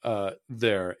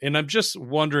there, and I'm just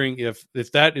wondering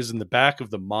if that is in the back of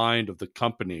the mind of the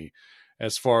company,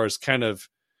 as far as kind of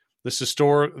this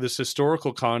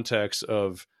historical context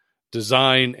of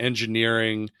design,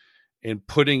 engineering, and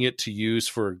putting it to use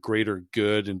for a greater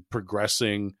good and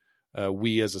progressing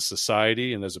we as a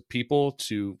society and as a people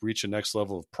to reach a next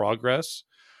level of progress.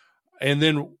 And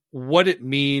then what it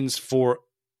means for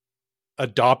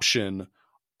adoption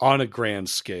on a grand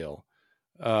scale.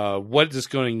 what it's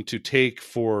going to take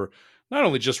for not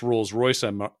only just Rolls Royce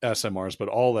SMRs, but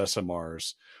all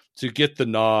SMRs to get the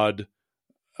nod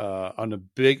on a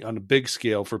big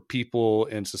scale for people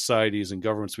and societies and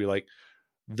governments to be like,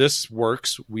 this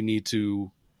works. We need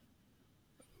to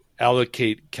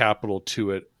allocate capital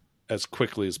to it as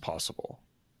quickly as possible.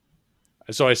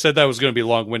 So I said that was going to be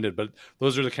long-winded, but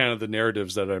those are the kind of the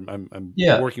narratives that I'm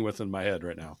working with in my head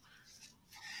right now.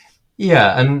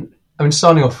 Yeah, and I mean,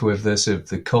 starting off with the sort of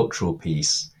the cultural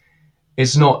piece,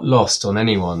 it's not lost on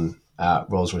anyone at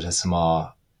Rolls Royce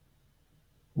SMR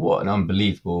what an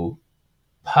unbelievable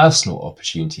personal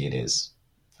opportunity it is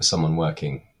for someone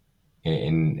working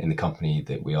in the company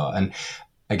that we are. And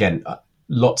again,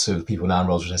 lots of people now in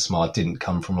Rolls Royce SMR didn't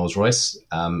come from Rolls Royce,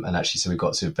 and actually, so we've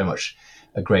got sort of very much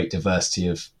a great diversity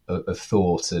of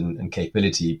thought and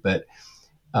capability. But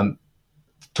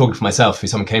talking for myself, if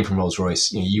someone came from Rolls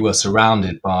Royce, you were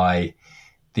surrounded by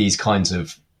these kinds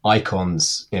of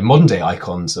icons, modern day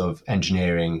icons of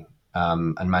engineering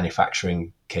and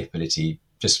manufacturing capability,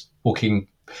 just walking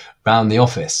around the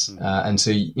office. And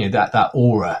so, that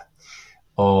aura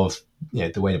of,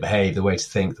 the way to behave, the way to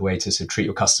think, the way to sort of treat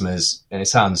your customers. And it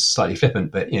sounds slightly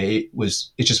flippant, but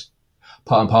it's just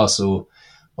part and parcel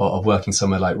of working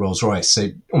somewhere like Rolls Royce. So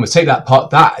almost take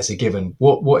that as a given.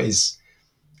 What is,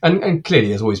 and clearly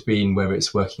there's always been, whether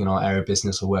it's working in our area of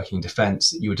business or working in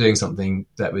defence, you were doing something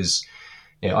that was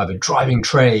either driving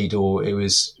trade or it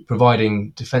was providing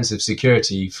defensive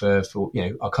security for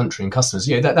our country and customers.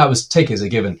 That was taken as a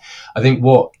given. I think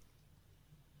what,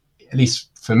 at least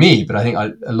for me, but I think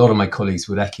a lot of my colleagues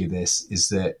would echo this, is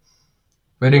that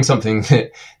we're doing something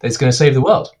that's going to save the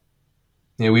world.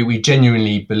 We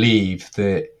genuinely believe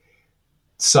that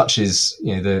such is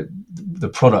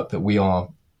the product that we are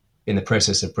in the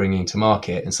process of bringing to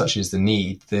market, and such is the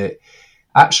need, that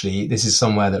actually this is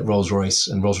somewhere that Rolls-Royce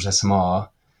and Rolls-Royce SMR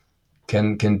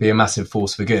can be a massive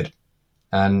force for good.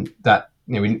 And that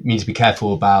we need to be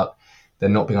careful about there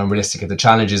not being unrealistic of the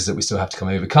challenges that we still have to come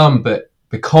overcome. But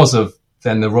because of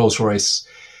then the Rolls-Royce,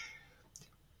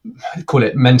 call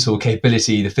it mental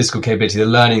capability, the physical capability, the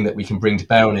learning that we can bring to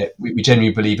bear on it, we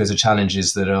genuinely believe those are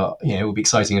challenges that are, it will be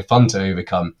exciting and fun to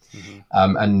overcome.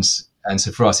 And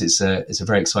so for us, it's a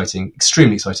very exciting,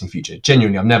 extremely exciting future.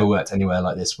 Genuinely, I've never worked anywhere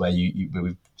like this where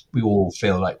we all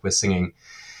feel like we're singing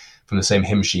from the same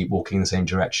hymn sheet, walking in the same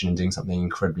direction and doing something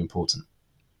incredibly important.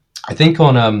 I think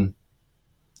on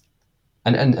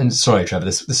and sorry, Trevor,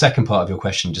 the second part of your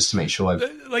question, just to make sure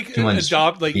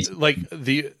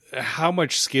how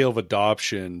much scale of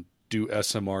adoption do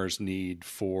SMRs need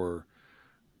for,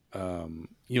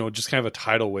 just kind of a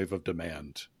tidal wave of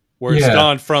demand, where it's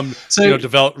gone from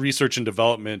research and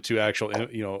development to actual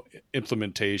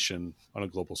implementation on a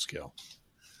global scale.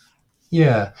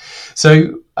 Yeah.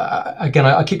 So again,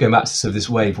 I keep going back to sort of this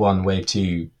wave one, wave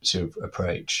two sort of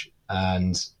approach,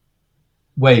 and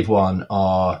wave one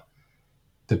are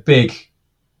the big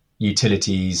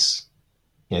utilities,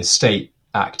 state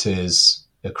actors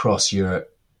across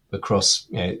Europe, across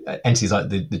entities like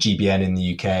the GBN in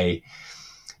the UK,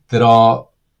 that are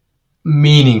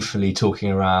meaningfully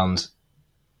talking around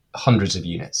hundreds of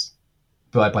units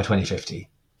by 2050.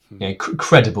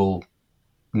 Credible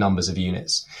numbers of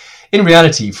units. In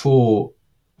reality, for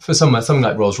something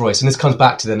like Rolls Royce, and this comes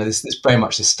back to then this very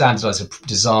much this standardized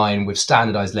design with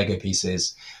standardized Lego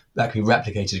pieces that can be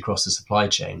replicated across the supply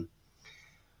chain.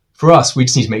 For us, we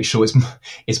just need to make sure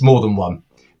it's more than one,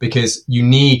 because you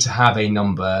need to have a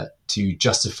number to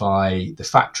justify the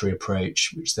factory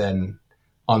approach, which then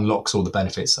unlocks all the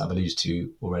benefits that I've alluded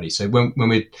to already. So when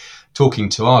we're talking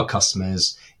to our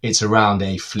customers, it's around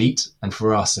a fleet, and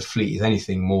for us, a fleet is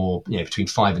anything more between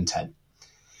 5 and 10.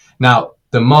 Now,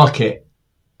 the market,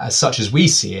 as such as we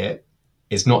see it,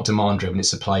 is not demand driven; it's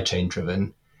supply chain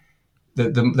driven.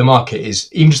 The market is,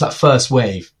 even just that first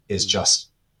wave is just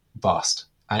vast,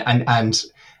 and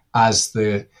as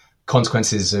the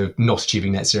consequences of not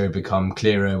achieving net zero become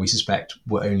clearer, we suspect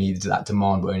that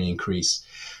demand will only increase.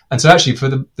 And so actually for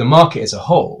the market as a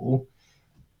whole,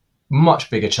 much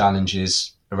bigger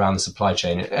challenges around the supply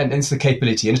chain, and it's the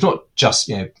capability, and it's not just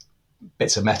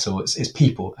bits of metal, it's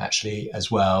people actually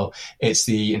as well. It's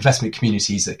the investment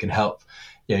communities that can help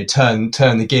turn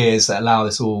the gears that allow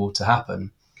this all to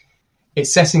happen.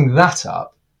 It's setting that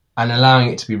up and allowing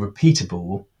it to be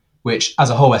repeatable, which as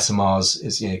a whole SMRs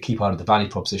is a key part of the value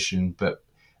proposition. But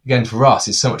again, for us,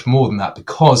 it's so much more than that,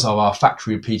 because of our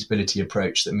factory repeatability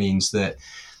approach. That means that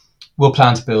we'll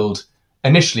plan to build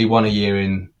initially one a year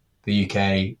in the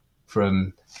UK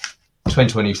from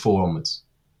 2024 onwards.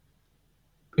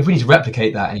 If we need to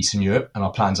replicate that in Eastern Europe, and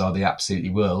our plans are they absolutely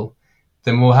will,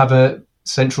 then we'll have a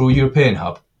central European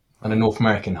hub. and a North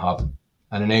American hub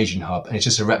and an Asian hub. And it's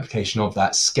just a replication of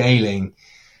that, scaling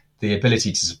the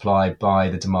ability to supply by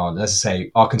the demand. And as I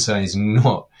say, our concern is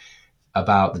not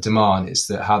about the demand, it's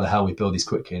that how the hell we build these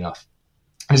quickly enough.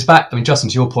 And it's back, I mean, Justin,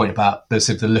 to your point about the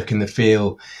sort of the look and the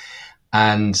feel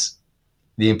and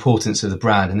the importance of the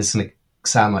brand. And this is going to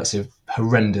sound like sort of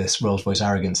horrendous Rolls Royce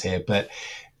arrogance here, but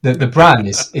the brand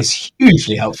is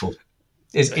hugely helpful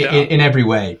in every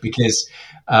way, because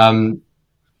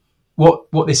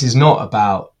what this is not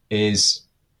about is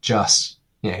just,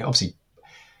 obviously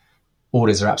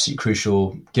orders are absolutely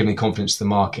crucial, giving confidence to the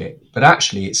market, but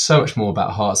actually it's so much more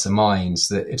about hearts and minds,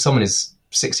 that if someone is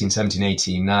 16, 17,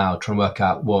 18 now, trying to work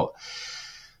out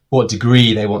what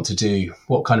degree they want to do,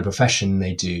 what kind of profession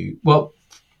they do, well,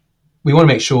 we want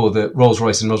to make sure that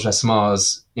Rolls-Royce and Rolls-Royce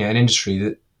SMRs, an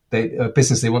industry that a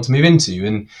business they want to move into.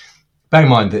 And bear in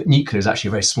mind that nuclear is actually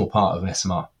a very small part of an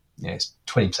SMR. It's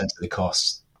 20% of the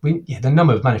cost. The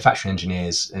number of manufacturing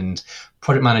engineers and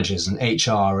project managers and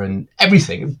HR and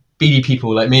everything, BD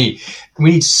people like me,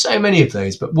 we need so many of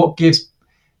those. But what gives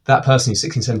that person who's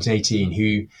 16, 17, 18,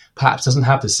 who perhaps doesn't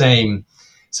have the same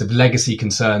sort of legacy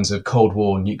concerns of Cold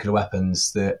War nuclear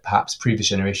weapons that perhaps previous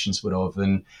generations would have,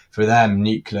 and for them,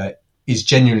 nuclear is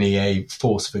genuinely a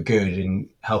force for good in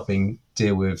helping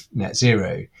deal with net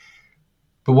zero.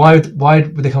 But why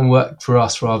would they come work for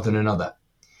us rather than another?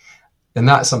 And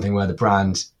that's something where the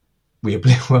brand,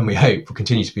 when we hope, will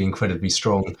continue to be incredibly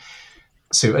strong.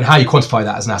 So, and how you quantify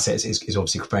that as an asset is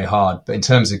obviously very hard. But in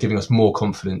terms of giving us more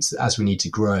confidence that as we need to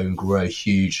grow and grow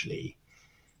hugely,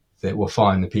 that we'll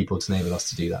find the people to enable us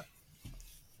to do that.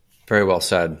 Very well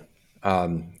said.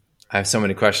 I have so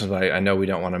many questions, but I know we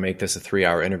don't want to make this a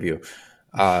 3-hour interview.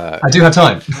 I do have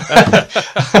time.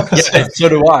 Yeah, so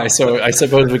do I. So I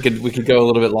suppose we could go a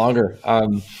little bit longer.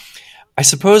 I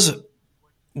suppose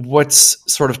what's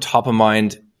sort of top of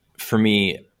mind for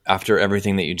me after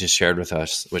everything that you just shared with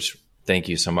us, which thank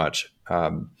you so much.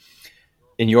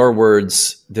 In your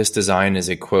words, this design is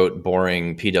a quote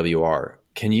boring PWR.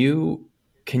 Can you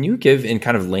give in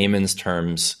kind of layman's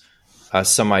terms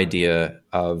some idea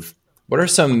of what are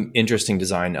some interesting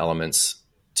design elements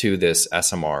to this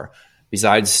SMR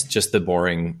besides just the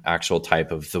boring actual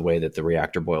type of the way that the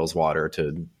reactor boils water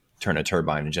to turn a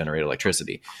turbine and generate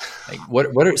electricity? Like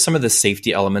what are some of the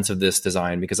safety elements of this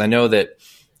design? Because I know that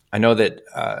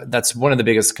that's one of the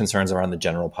biggest concerns around the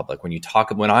general public.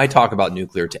 When I talk about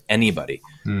nuclear to anybody,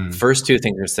 first two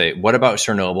things are say, what about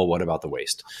Chernobyl? What about the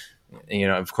waste?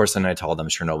 Of course, then I told them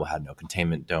Chernobyl had no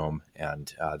containment dome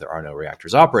and there are no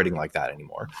reactors operating like that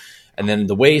anymore. And then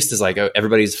the waste is like,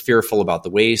 everybody's fearful about the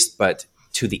waste, but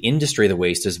to the industry, the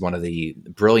waste is one of the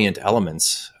brilliant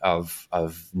elements of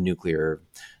nuclear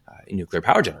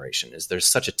power generation. Is there's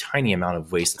such a tiny amount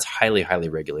of waste that's highly, highly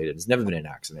regulated. It's never been an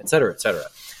accident, et cetera, et cetera.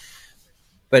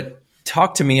 But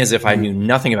talk to me as if I knew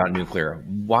nothing about nuclear.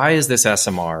 Why is this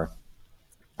SMR?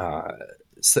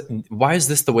 Why is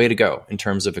this the way to go in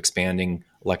terms of expanding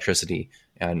electricity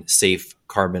and safe,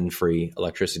 carbon-free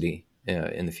electricity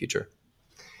in the future?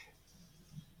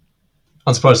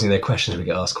 Unsurprisingly, they're questions we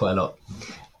get asked quite a lot.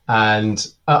 And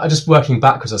just working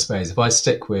backwards, I suppose, if I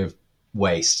stick with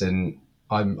waste, and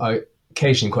I'm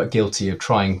occasionally quite guilty of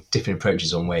trying different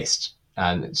approaches on waste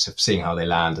and sort of seeing how they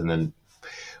land and then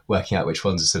working out which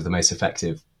ones are sort of the most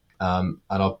effective. And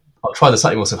I'll try the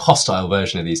slightly more sort of hostile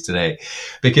version of these today,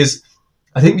 because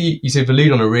I think you sort of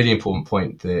allude on a really important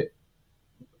point that,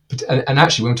 and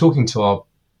actually when I'm talking to our,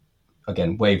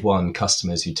 again, wave one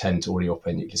customers who tend to already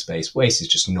operate in nuclear space, waste is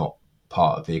just not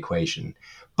part of the equation.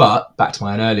 But back to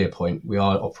my earlier point, we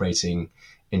are operating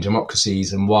in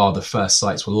democracies, and while the first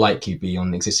sites will likely be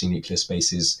on existing nuclear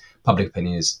spaces, public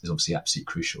opinion is obviously absolutely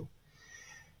crucial.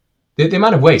 The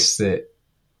amount of waste that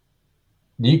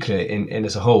nuclear in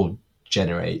as a whole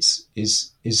generates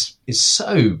is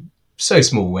so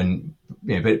small when,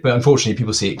 but unfortunately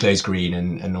people see it glows green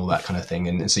and all that kind of thing.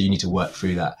 And so you need to work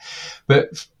through that.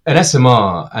 But an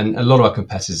SMR, and a lot of our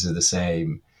competitors are the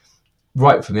same,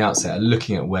 right from the outset, are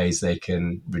looking at ways they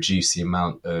can reduce the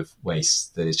amount of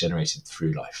waste that is generated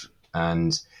through life.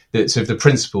 And so the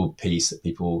principal piece that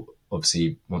people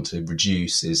obviously want to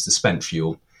reduce is the spent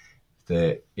fuel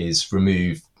that is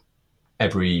removed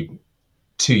every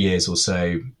 2 years or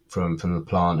so from the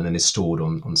plant and then is stored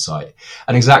on site.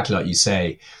 And exactly like you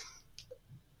say,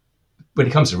 when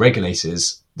it comes to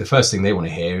regulators, the first thing they want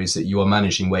to hear is that you are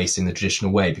managing waste in the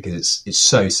traditional way, because it's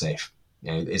so safe.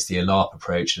 It's the ALARP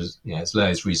approach, as low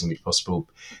as reasonably possible.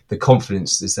 The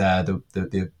confidence is there,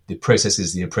 the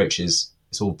processes, the approaches,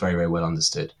 it's all very, very well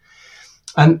understood.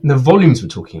 And the volumes we're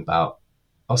talking about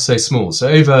are so small. So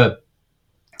over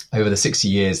the 60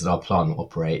 years that our plant will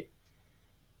operate,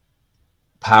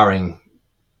 powering,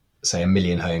 say, 1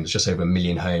 million homes, just over 1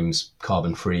 million homes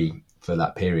carbon free for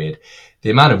that period. The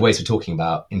amount of waste we're talking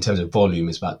about in terms of volume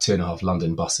is about 2.5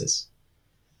 London buses.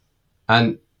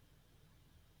 And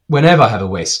whenever I have a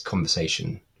waste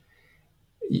conversation,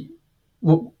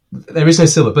 there is no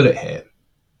silver bullet here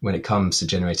when it comes to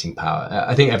generating power.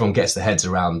 I think everyone gets their heads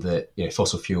around that,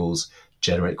 fossil fuels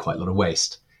generate quite a lot of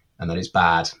waste and that it's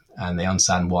bad, and they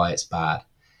understand why it's bad.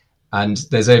 And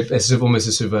there's almost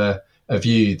a sort of a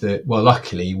view that, well,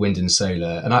 luckily wind and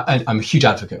solar, and I'm a huge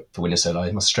advocate for wind and solar.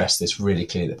 I must stress this really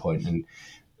clearly at the point. And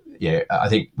I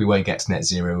think we won't get to net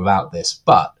zero without this,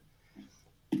 but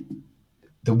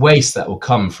the waste that will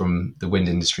come from the wind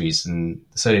industries and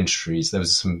the solar industries, there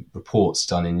was some reports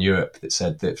done in Europe that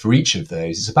said that for each of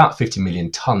those, it's about 50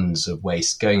 million tons of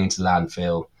waste going into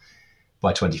landfill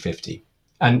by 2050.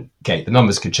 And okay, the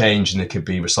numbers could change and there could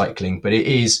be recycling, but it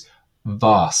is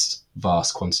vast,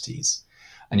 vast quantities.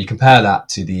 And you compare that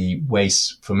to the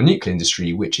waste from the nuclear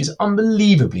industry, which is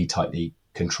unbelievably tightly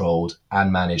controlled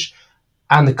and managed,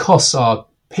 and the costs are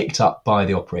picked up by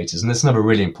the operators. And that's another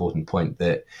really important point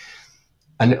that,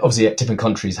 and obviously different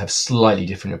countries have slightly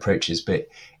different approaches, but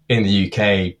in the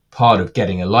UK, part of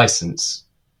getting a license,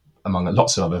 among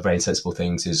lots of other very sensible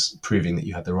things, is proving that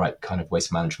you have the right kind of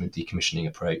waste management decommissioning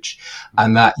approach,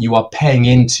 and that you are paying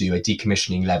into a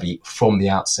decommissioning levy from the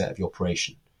outset of your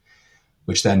operation,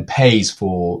 which then pays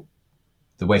for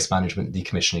the waste management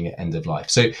decommissioning at end of life.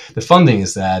 So the funding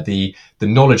is there, the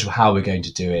knowledge of how we're going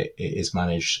to do it is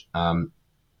managed.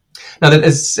 Now,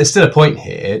 there's still a point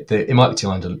here that it might be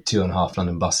 2.5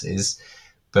 London buses,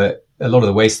 but a lot of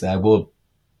the waste there will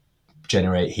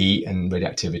generate heat and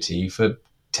radioactivity for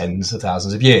tens of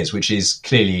thousands of years, which is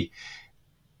clearly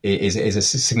is a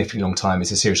significantly long time.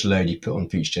 It's a serious load you put on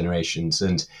future generations.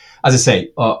 And as I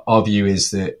say, our view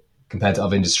is that compared to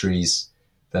other industries,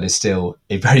 that is still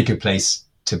a very good place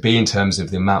to be in terms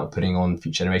of the amount we're putting on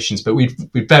future generations. But we'd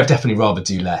definitely rather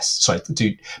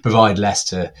provide less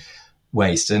to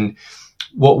waste. And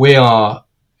what we are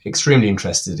extremely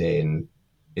interested in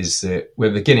is that we're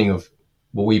the beginning of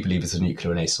what we believe is a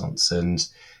nuclear renaissance. And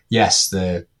yes,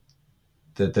 the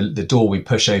door we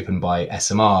push open by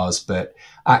SMRs, but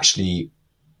actually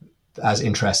as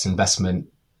interest and investment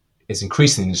is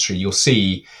increasing in the industry, you'll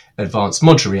see advanced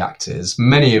modular reactors,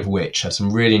 many of which have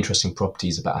some really interesting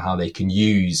properties about how they can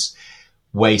use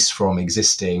waste from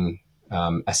existing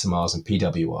SMRs and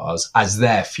PWRs as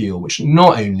their fuel, which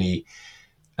not only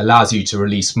allows you to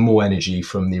release more energy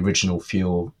from the original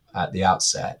fuel at the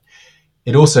outset,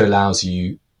 it also allows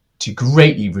you to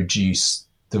greatly reduce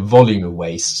the volume of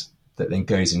waste that then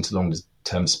goes into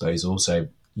long-term disposal. So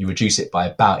you reduce it by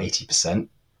about 80%,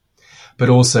 but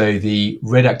also the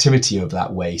radioactivity of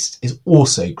that waste is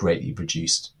also greatly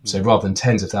reduced. So rather than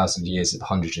tens of thousands of years, it's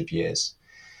hundreds of years.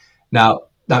 Now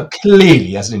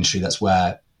clearly, as an industry, that's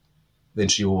where the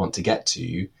industry will want to get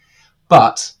to,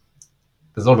 but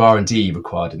there's a lot of R&D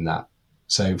required in that.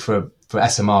 So for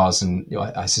SMRs, and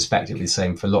I suspect it'll be the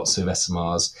same for lots of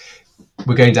SMRs,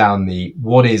 we're going down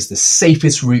what is the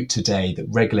safest route today that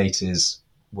regulators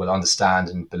will understand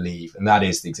and believe, and that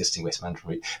is the existing waste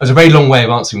management route. It was a very long way of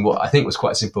answering what I think was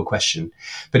quite a simple question,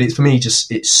 but for me,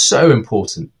 it's so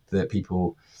important that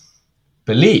people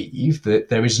believe that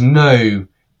there is no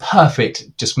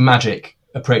perfect, just magic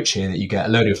approach here that you get a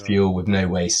load of fuel with no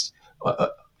waste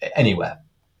anywhere.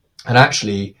 And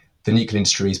actually, the nuclear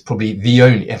industry is probably the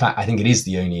only, in fact, I think it is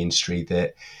the only industry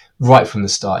that right from the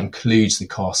start includes the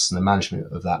costs and the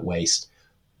management of that waste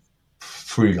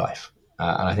through life.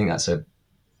 And I think that's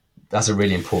a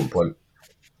really important point.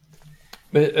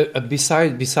 But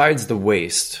besides the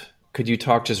waste, could you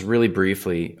talk just really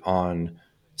briefly on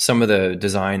some of the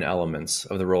design elements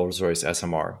of the Rolls Royce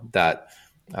SMR that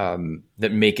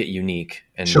make it unique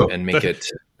and, Sure. and make it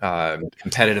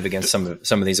competitive against some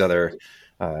of these other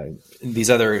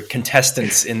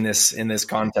contestants in this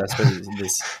contest?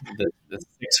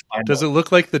 Does it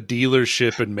look like the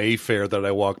dealership in Mayfair that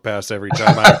I walk past every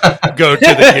time I go to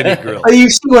the Guinea Grill? Oh,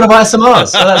 you've seen one of my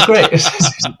SMRs. Oh, that's great.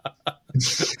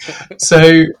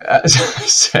 So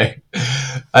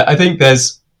I think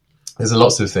there's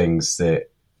lots of things that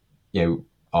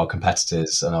our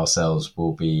competitors and ourselves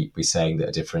will be saying that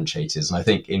are differentiators, and I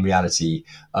think in reality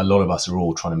a lot of us are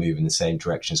all trying to move in the same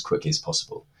direction as quickly as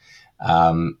possible.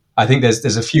 I think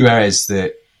there's a few areas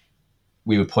that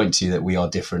we would point to that we are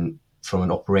different from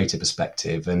an operator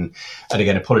perspective, and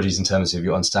again, apologies in terms of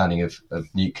your understanding of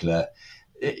nuclear.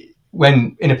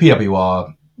 When in a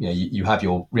PWR, you have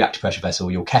your reactor pressure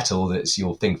vessel, your kettle, that's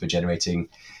your thing for generating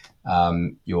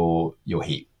your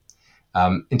heat.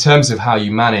 In terms of how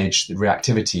you manage the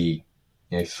reactivity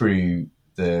through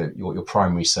your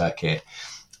primary circuit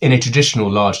in a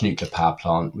traditional large nuclear power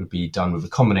plant would be done with a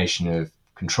combination of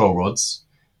control rods,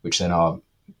 which then are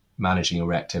managing your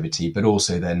reactivity, but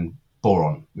also then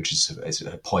boron, which is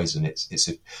a poison. It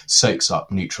soaks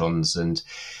up neutrons, and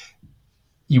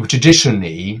you would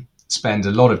traditionally spend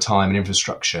a lot of time and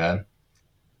infrastructure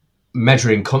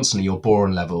measuring constantly your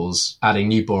boron levels, adding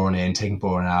new boron in, taking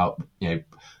boron out,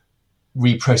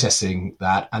 reprocessing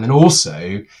that, and then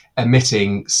also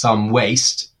emitting some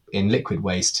waste in liquid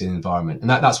waste to the environment. And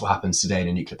that's what happens today in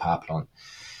a nuclear power plant.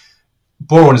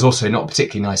 Boron is also not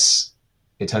particularly nice.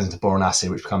 It turns into boron acid,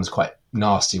 which becomes quite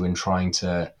nasty when trying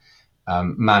to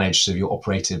manage sort of your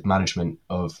operative management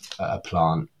of a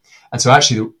plant. And so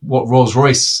actually what Rolls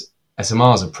Royce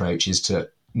SMR's approach is to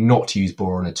not use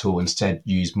boron at all, instead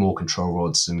use more control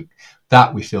rods. And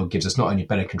that we feel gives us not only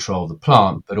better control of the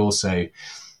plant, but also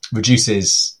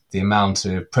reduces the amount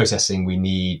of processing we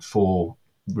need for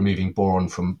removing boron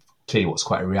from clearly what's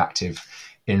quite a reactive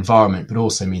environment, but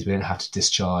also means we don't have to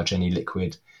discharge any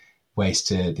liquid waste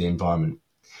to the environment.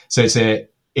 So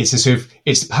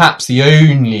it's perhaps the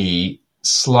only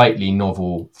slightly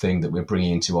novel thing that we're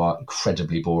bringing into our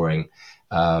incredibly boring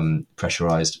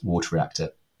pressurized water reactor.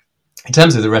 In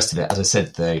terms of the rest of it, as I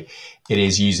said, though, it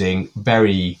is using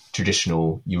very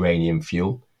traditional uranium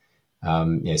fuel.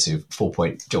 So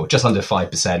just under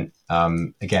 5%.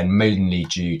 Again, mainly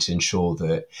due to ensure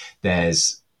that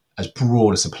there's as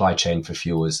broad a supply chain for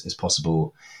fuel as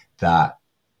possible, that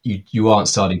you aren't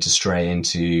starting to stray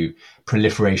into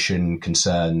proliferation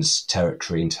concerns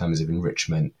territory in terms of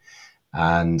enrichment.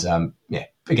 And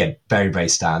again, very, very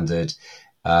standard.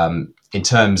 In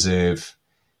terms of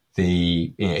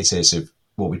it's a sort of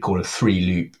what we call a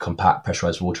 3-loop compact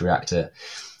pressurized water reactor.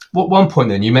 One point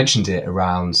then, you mentioned it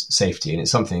around safety, and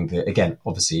it's something that, again,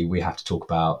 obviously we have to talk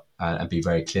about and be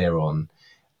very clear on.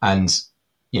 And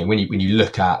when you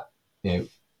look at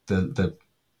the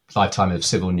lifetime of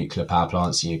civil nuclear power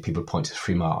plants, people point to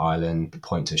 3 Mile Island,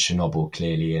 point to Chernobyl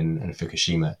clearly, and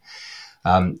Fukushima.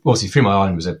 Obviously, 3 Mile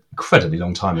Island was an incredibly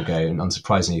long time ago, and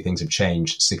unsurprisingly, things have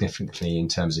changed significantly in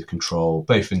terms of control,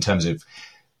 both in terms of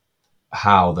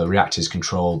how the reactor is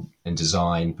controlled and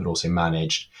designed, but also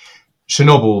managed.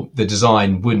 Chernobyl, the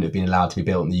design wouldn't have been allowed to be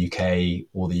built in the UK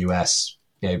or the US,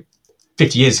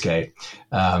 50 years ago,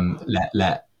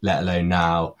 let alone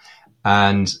now.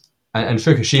 And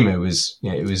Fukushima was,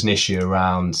 it was an issue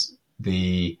around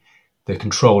the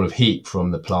control of heat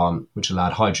from the plant, which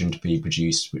allowed hydrogen to be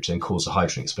produced, which then caused a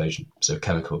hydrogen explosion, so a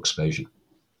chemical explosion,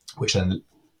 which then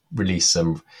released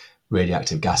some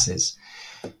radioactive gases.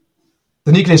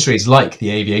 The nuclear industry is like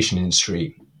the aviation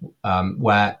industry,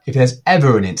 where if there's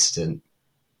ever an incident,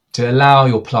 to allow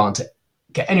your plant to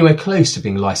get anywhere close to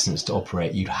being licensed to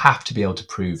operate, you'd have to be able to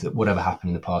prove that whatever happened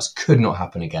in the past could not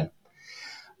happen again.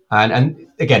 And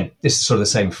again, this is sort of the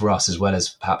same for us as well as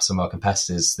perhaps some of our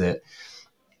competitors, that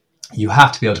you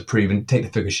have to be able to prove, and take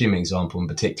the Fukushima example in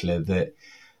particular, that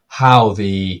how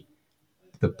the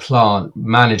plant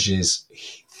manages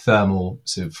thermal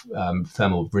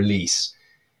release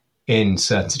in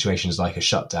certain situations like a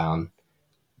shutdown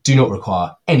do not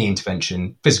require any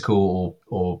intervention, physical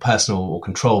or personal or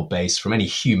control based, from any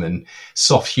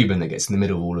soft human that gets in the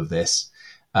middle of all of this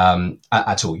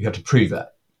at all. You have to prove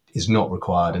that is not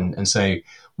required. And so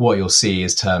what you'll see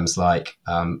is terms like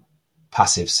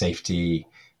passive safety,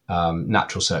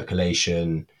 natural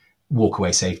circulation,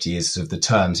 walkaway safety is sort of the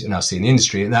terms you're now seeing in the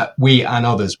industry, and that we and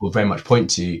others will very much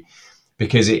point to,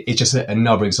 because it's just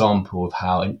another example of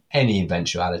how in any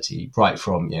eventuality, right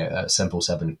from a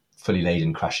 747 fully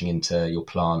laden crashing into your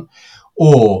plant,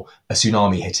 or a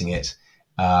tsunami hitting it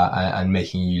and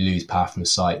making you lose power from the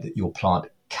site, that your plant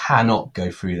cannot go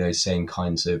through those same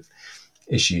kinds of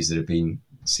issues that have been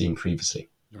seen previously.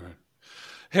 All right.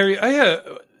 Harry,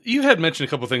 you had mentioned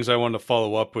a couple of things I wanted to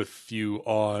follow up with you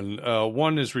on.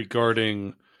 One is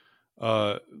regarding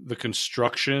the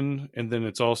construction, and then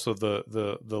it's also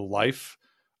the life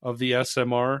of the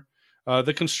SMR.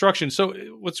 The construction. So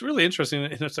what's really interesting,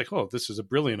 and it's like, oh, this is a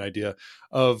brilliant idea,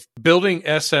 of building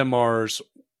SMRs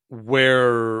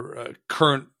where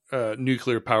current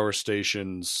nuclear power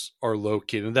stations are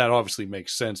located. And that obviously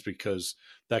makes sense because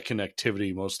that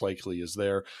connectivity most likely is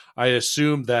there. I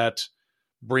assume that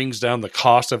brings down the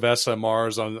cost of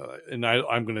SMRs and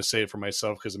I'm going to say it for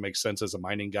myself because it makes sense as a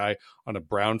mining guy, on a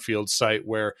brownfield site,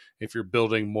 where if you're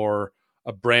building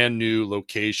a brand new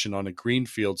location on a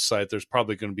greenfield site, there's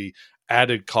probably going to be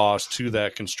added cost to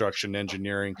that construction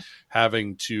engineering,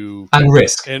 having to and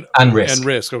risk.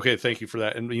 Okay, thank you for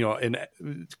that. And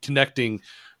connecting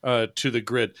to the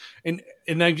grid. And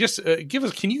I just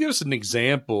can you give us an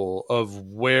example of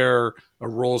where a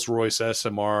Rolls Royce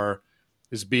SMR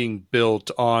is being built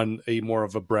on a more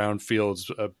of a brownfields,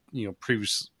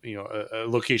 previous, a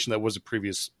location that was a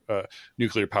previous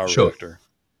nuclear power reactor.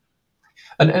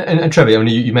 And Trevor, I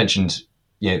mean, you mentioned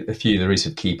a few of the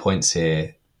recent key points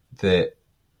here, that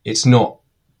it's not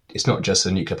just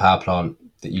a nuclear power plant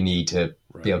that you need to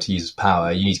be able to use as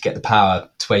power. You need to get the power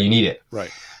to where you need it.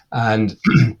 Right. And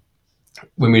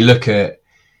when we look at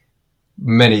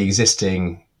many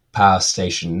existing power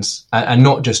stations, and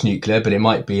not just nuclear, but it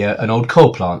might be an old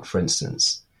coal plant, for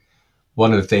instance,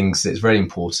 one of the things that's very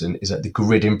important is that the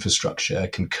grid infrastructure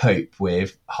can cope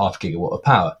with 0.5 gigawatt of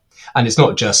power. And it's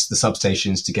not just the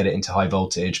substations to get it into high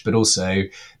voltage, but also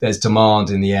there's demand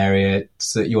in the area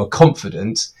so that you are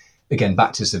confident, again,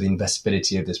 back to sort of the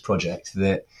investability of this project,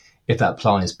 that if that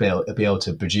plant is built, it'll be able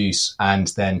to produce and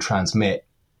then transmit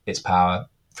its power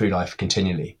through life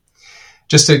continually.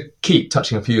 Just to keep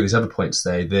touching on a few of these other points,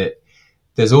 though, that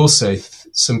there's also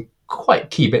some quite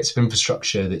key bits of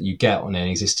infrastructure that you get on an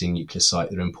existing nuclear site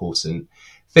that are important.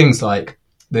 Things like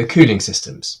the cooling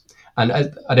systems. And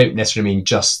I don't necessarily mean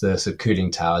just the sort of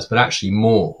cooling towers, but actually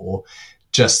more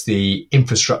just the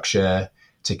infrastructure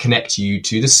to connect you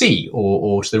to the sea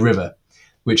or to the river,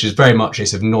 which is very much a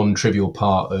sort of non-trivial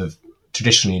part of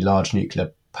traditionally large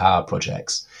nuclear power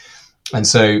projects. And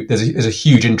so there's a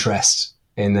huge interest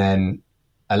in then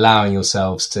allowing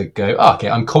yourselves to go, okay,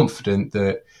 I'm confident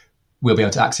that we'll be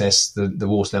able to access the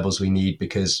water levels we need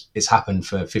because it's happened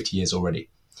for 50 years already.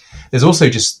 There's also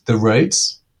just the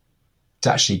roads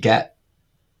to actually get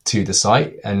to the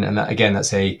site. And that, again,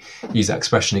 that's use that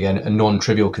expression again, a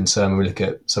non-trivial concern when we look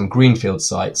at some greenfield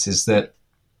sites, is that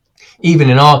even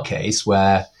in our case,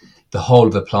 where the whole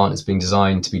of the plant is being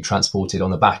designed to be transported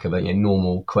on the back of a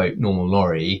normal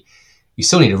lorry, you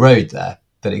still need a road there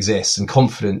that exists and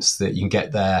confidence that you can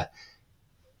get there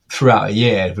throughout a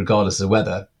year, regardless of the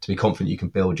weather, to be confident you can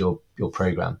build your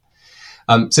program.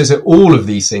 So all of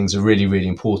these things are really, really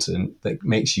important. That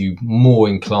makes you more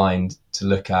inclined to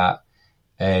look at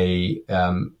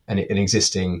an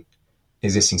existing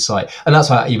site. And that's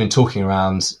why even talking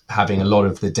around having a lot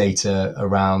of the data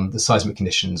around the seismic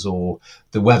conditions or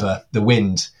the weather, the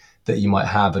wind that you might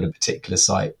have at a particular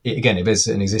site. Again, if it's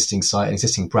an existing site, an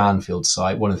existing brownfield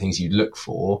site, one of the things you look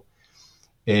for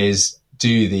is do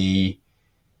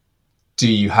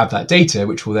you have that data,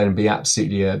 which will then be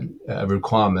absolutely a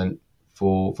requirement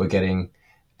for getting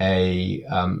a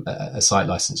site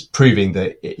license, proving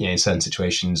that in certain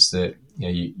situations that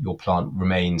your plant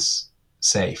remains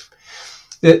safe.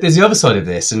 There's the other side of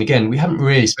this, and again, we haven't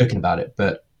really spoken about it,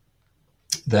 but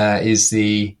there is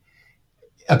a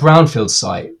brownfield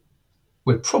site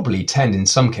would probably tend in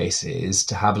some cases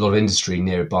to have a lot of industry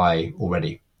nearby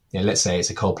already. Let's say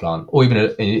it's a coal plant or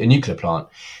even a nuclear plant.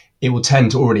 It will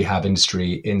tend to already have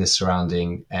industry in the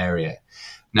surrounding area.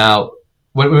 Now,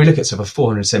 when we look at sort of a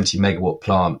 470 megawatt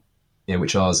plant,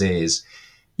 which ours is,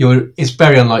 it's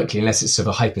very unlikely, unless it's sort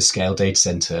of a hyperscale data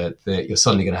center, that you're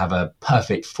suddenly going to have a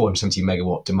perfect 470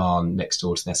 megawatt demand next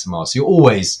door to an SMR. So you're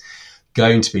always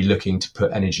going to be looking to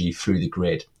put energy through the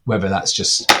grid, whether that's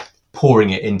just pouring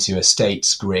it into a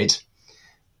state's grid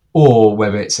or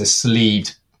whether it's a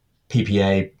sleeved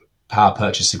PPA, power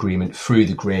purchase agreement, through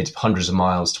the grid, hundreds of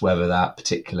miles to wherever that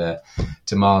particular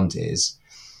demand is.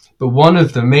 But one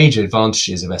of the major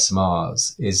advantages of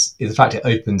SMRs is the fact it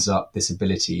opens up this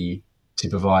ability to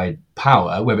provide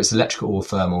power, whether it's electrical or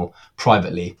thermal,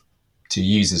 privately to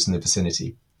users in the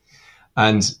vicinity.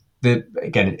 And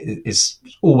again, it's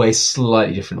always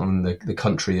slightly different on the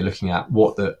country. You're looking at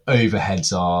what the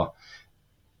overheads are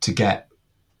to get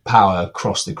power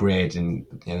across the grid. And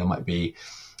there might be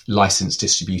licensed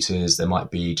distributors, there might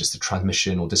be just the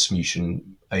transmission or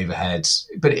distribution overheads,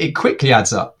 but it quickly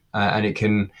adds up and it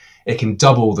can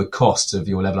double the cost of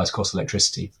your levelized cost of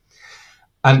electricity.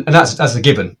 And that's a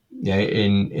given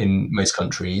in most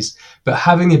countries. But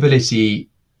having the ability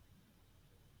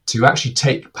to actually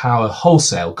take power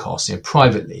wholesale costs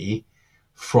privately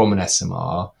from an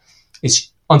SMR is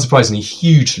unsurprisingly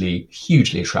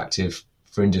hugely attractive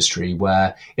for industry,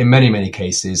 where in many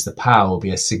cases the power will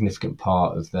be a significant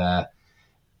part of their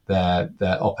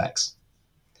OPEX.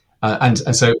 And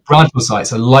so brownfield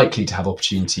sites are likely to have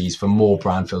opportunities for more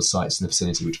brownfield sites in the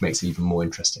vicinity, which makes it even more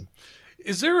interesting.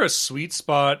 Is there a sweet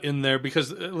spot in there?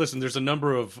 Because listen, there's a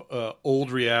number of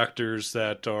old reactors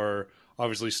that are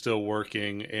obviously still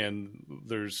working, and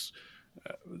there's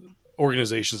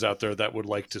organizations out there that would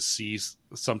like to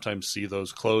sometimes see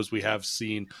those close. We have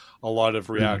seen a lot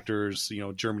of reactors.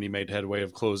 Germany made headway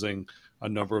of closing a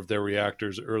number of their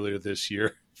reactors earlier this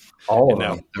year. All and of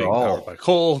now them. being powered by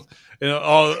coal.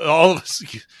 All of us.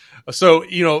 So,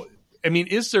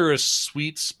 is there a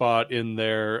sweet spot in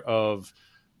there of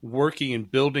working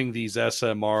and building these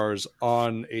SMRs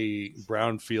on a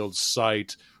brownfield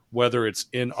site, whether it's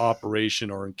in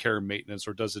operation or in care and maintenance,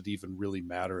 or does it even really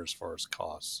matter as far as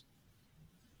costs?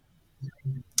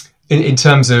 In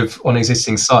terms of on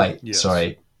existing site, Yes.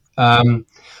 Sorry.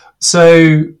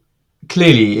 So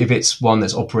clearly, if it's one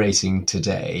that's operating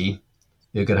today,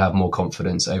 you're going to have more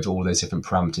confidence over all those different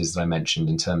parameters that I mentioned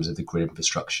in terms of the grid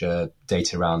infrastructure,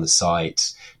 data around the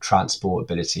site,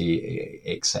 transportability,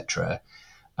 etc.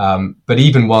 But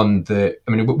even one that,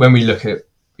 I mean, when we look at,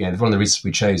 one of the reasons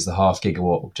we chose the half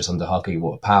gigawatt, just under half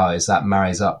gigawatt of power, is that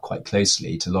marries up quite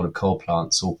closely to a lot of coal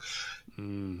plants or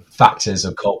factors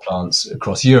of coal plants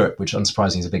across Europe, which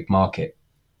unsurprisingly is a big market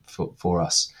for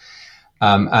us.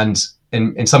 And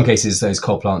in some cases, those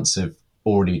coal plants have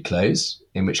already closed,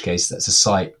 in which case that's a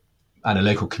site and a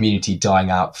local community dying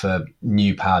out for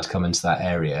new power to come into that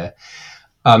area.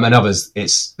 And others,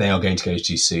 they are going to go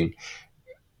too soon.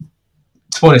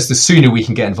 To be honest, the sooner we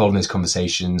can get involved in those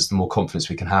conversations, the more confidence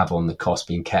we can have on the cost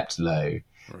being kept low.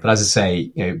 Right. But as I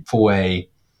say,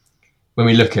 when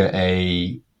we look at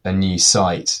a new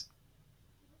site,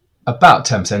 about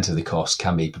 10% of the cost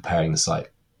can be preparing the site.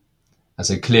 And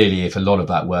so clearly, if a lot of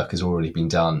that work has already been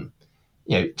done,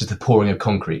 just the pouring of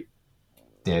concrete,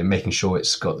 making sure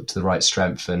it's got to the right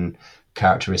strength and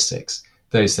characteristics,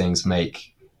 those things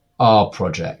make our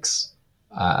projects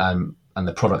and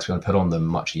the products we want to put on them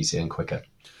much easier and quicker.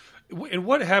 And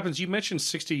what happens? You mentioned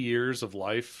 60 years of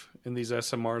life in these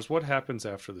SMRs. What happens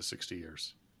after the 60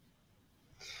 years?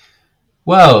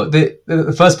 Well,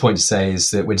 the first point to say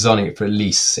is that we're designing it for at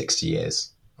least 60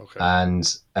 years. Okay.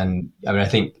 And I mean, I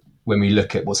think when we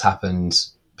look at what's happened,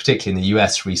 particularly in the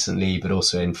US recently, but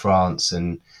also in France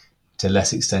and to a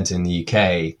less extent in the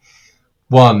UK,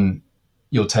 one,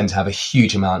 you'll tend to have a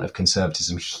huge amount of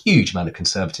conservatism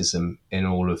in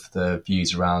all of the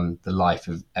views around the life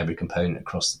of every component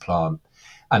across the plant.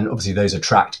 And obviously those are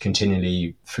tracked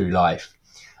continually through life.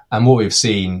 And what we've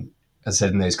seen, as I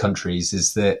said, in those countries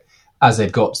is that as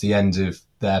they've got to the end of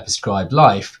their prescribed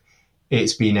life,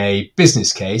 it's been a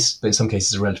business case, but in some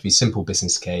cases a relatively simple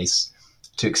business case,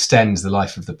 to extend the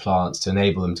life of the plants to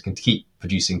enable them to keep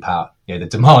producing power. The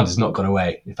demand has not gone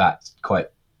away. In fact, quite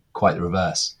the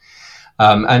reverse.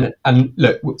 And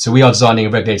look, so we are designing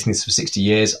and regulating this for 60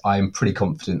 years. I'm pretty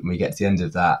confident when we get to the end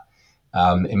of that,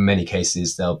 in many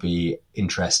cases, there'll be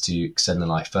interest to extend the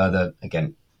life further.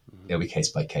 Again, it'll be case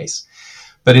by case.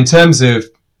 But in terms of,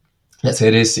 let's say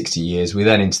it is 60 years, we're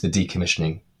then into the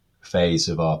decommissioning phase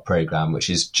of our program, which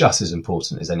is just as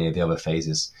important as any of the other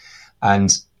phases.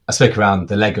 And I spoke around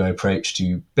the Lego approach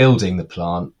to building the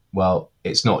plant. Well,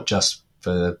 it's not just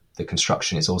for the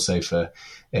construction, it's also for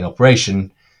in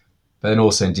operation, but then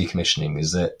also in decommissioning,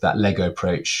 is that Lego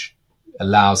approach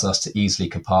allows us to easily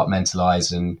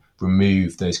compartmentalize and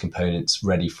remove those components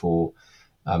ready for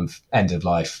end of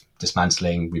life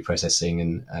dismantling, reprocessing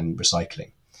and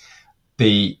recycling.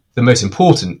 The most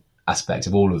important aspect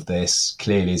of all of this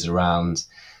clearly is around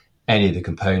any of the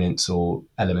components or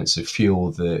elements of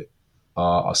fuel that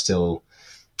are still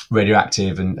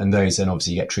radioactive, and those then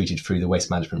obviously get treated through the waste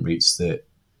management routes that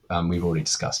we've already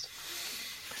discussed.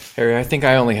 Harry, I think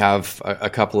I only have a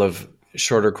couple of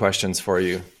shorter questions for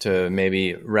you to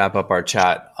maybe wrap up our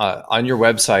chat. On your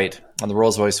website, on the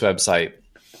Rolls Royce website,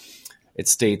 it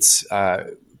states,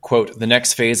 quote, "The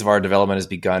next phase of our development has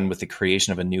begun with the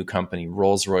creation of a new company,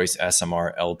 Rolls Royce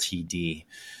SMR Ltd.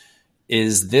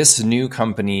 Is this new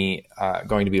company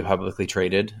going to be publicly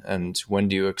traded, and when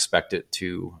do you expect it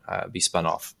to be spun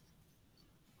off?"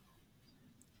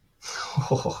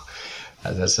 Oh,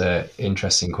 that's an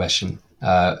interesting question.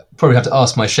 Probably have to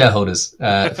ask my shareholders for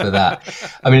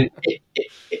that. I mean,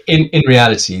 in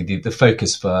reality, the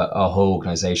focus for our whole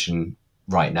organization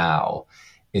right now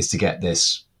is to get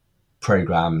this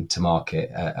program to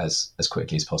market as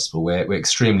quickly as possible. We're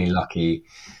extremely lucky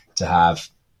to have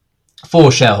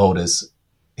 4 shareholders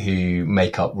who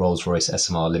make up Rolls Royce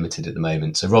SMR Limited at the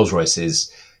moment. So Rolls Royce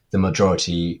is the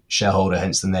majority shareholder,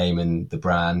 hence the name and the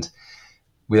brand.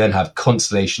 We then have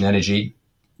Constellation Energy,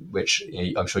 which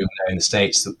I'm sure you'll know in the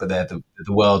States, but they're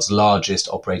the world's largest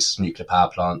operators of nuclear power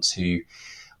plants, who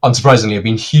unsurprisingly have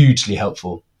been hugely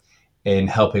helpful in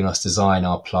helping us design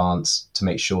our plants to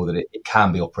make sure that it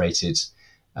can be operated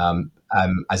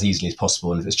as easily as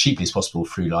possible and as cheaply as possible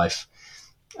through life.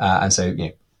 And so,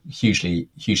 hugely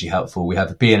helpful. We have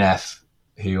the BNF,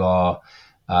 who are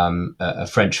a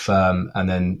French firm, and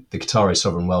then the Qatari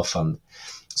Sovereign Wealth Fund.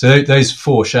 So those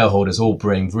 4 shareholders all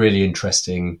bring really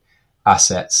interesting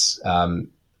assets and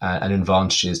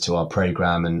advantages to our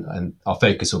program, and our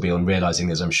focus will be on realizing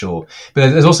this, I'm sure. But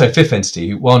there's also a 5th entity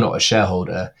who, while not a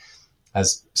shareholder,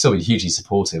 has still been hugely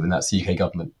supportive, and that's the UK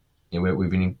government.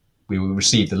 We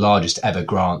received the largest ever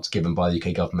grant given by the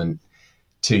UK government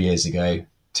 2 years ago,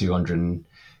 £210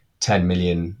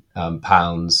 million,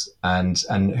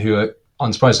 and who are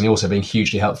unsurprisingly also being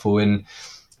hugely helpful in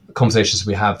conversations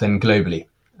we have then globally.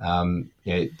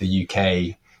 The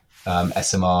UK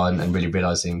SMR and really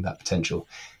realising that potential.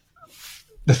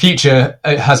 The future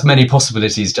has many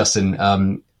possibilities, Justin.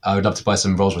 I would love to buy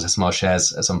some Rolls Royce SMR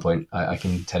shares at some point. I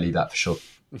can tell you that for sure.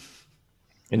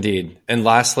 Indeed. And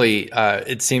lastly,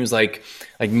 it seems like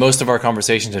most of our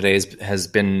conversation today has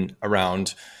been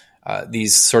around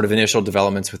these sort of initial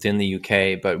developments within the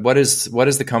UK. But what is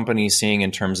the company seeing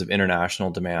in terms of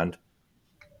international demand?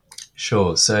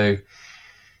 Sure. So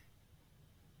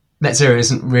net zero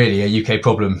isn't really a UK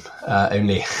problem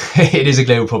only. It is a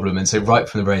global problem. And so right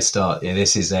from the very start,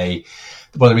 this is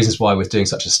one of the reasons why we're doing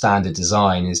such a standard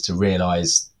design is to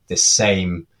realise this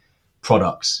same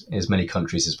product in as many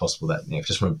countries as possible. That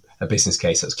just from a business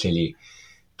case, that's clearly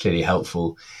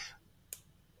helpful.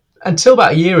 Until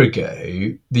about a year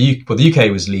ago, the UK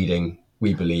was leading,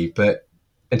 we believe, but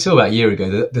until about a year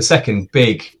ago, the second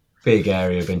big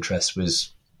area of interest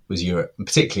was Europe, and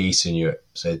particularly Eastern Europe.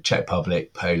 So Czech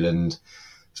Republic, Poland,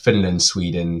 Finland,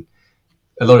 Sweden,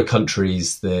 a lot of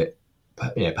countries that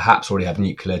perhaps already have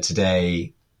nuclear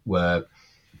today were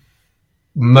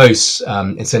most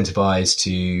incentivized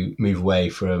to move away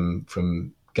from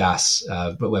gas,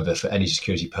 but whether for energy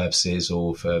security purposes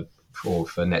or for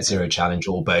net zero challenge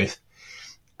or both.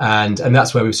 And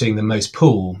that's where we're seeing the most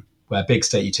pull, where big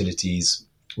state utilities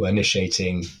were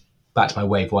initiating, back to my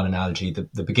wave one analogy,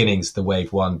 the beginnings of the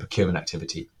wave one procurement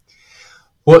activity.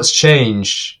 What's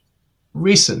changed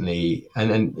recently,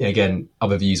 and again,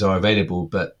 other views are available,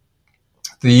 but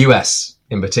the US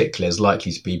in particular is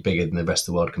likely to be bigger than the rest of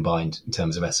the world combined in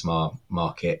terms of SMR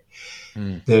market.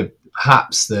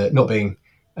 Perhaps not being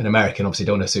an American, obviously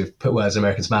don't want to sort of put words in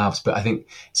Americans' mouths, but I think in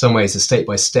some ways the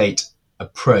state-by-state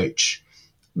approach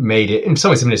made it, in some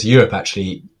ways similar to Europe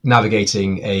actually,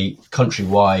 navigating a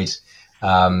countrywide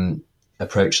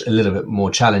approach a little bit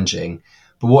more challenging.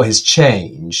 But what has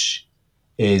changed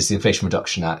is the Inflation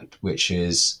Reduction Act, which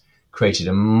has created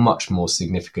a much more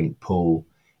significant pull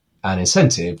and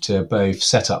incentive to both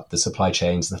set up the supply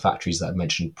chains and the factories that I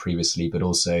mentioned previously, but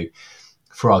also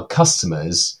for our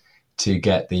customers to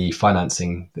get the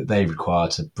financing that they require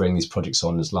to bring these projects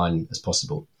on as line as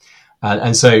possible.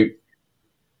 And so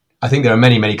I think there are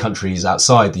many, many countries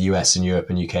outside the US and Europe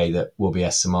and UK that will be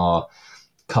SMR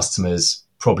customers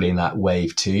probably in that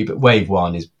wave two, but wave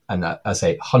one is, and I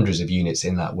say hundreds of units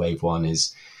in that wave one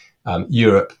is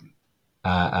Europe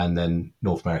and then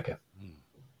North America.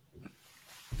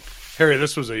 Harry,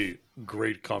 this was a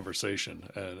great conversation.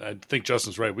 And I think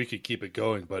Justin's right. We could keep it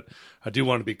going, but I do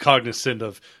want to be cognizant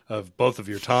of both of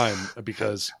your time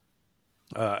because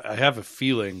I have a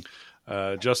feeling,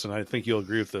 Justin, I think you'll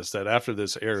agree with this, that after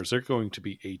this airs, there are going to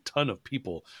be a ton of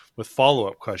people with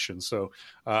follow-up questions. So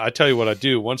I tell you what I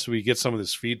do. Once we get some of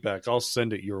this feedback, I'll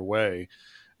send it your way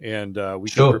and we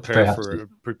can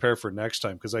prepare for next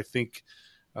time. Because I think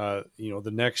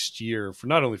the next year, for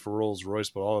not only for Rolls Royce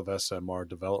but all of SMR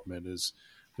development, there's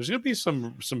going to be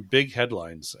some big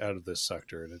headlines out of this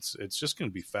sector, and it's just going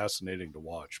to be fascinating to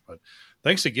watch. But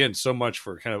thanks again so much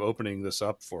for kind of opening this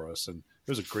up for us, and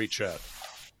it was a great chat.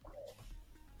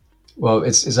 Well,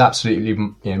 it's absolutely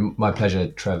my pleasure,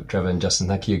 Trevor and Justin.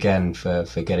 Thank you again for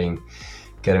getting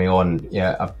me on.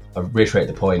 Yeah, I reiterate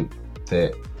the point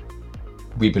that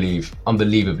we believe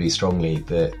unbelievably strongly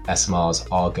that SMRs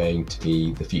are going to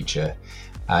be the future,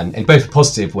 and in both a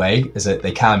positive way, as that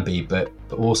they can be, but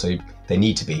also they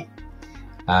need to be.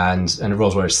 And at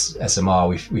Rolls Royce SMR,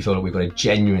 we feel that we've got a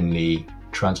genuinely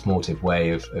transformative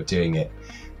way of doing it,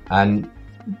 and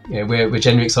we're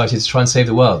genuinely excited to try and save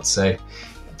the world. So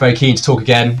very keen to talk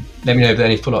again. Let me know if there are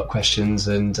any follow-up questions,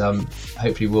 and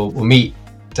hopefully we'll meet,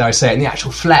 dare I say it, in the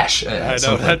actual flesh. I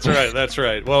know, that's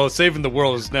right. Well, saving the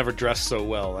world is never dressed so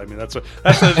well. I mean, that's the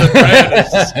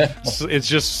brand. It's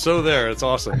just so there. It's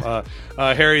awesome.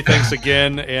 Harry, thanks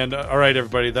again. And all right,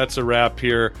 everybody, that's a wrap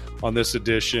here on this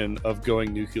edition of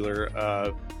Going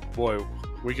Nuclear. Boy,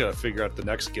 we got to figure out the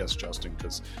next guest, Justin,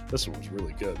 because this one was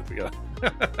really good. We got.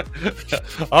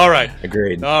 All right.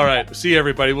 Agreed. All right. See you,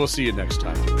 everybody. We'll see you next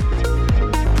time.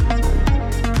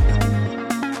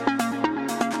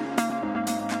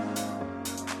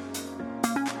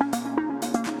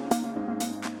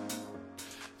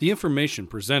 The information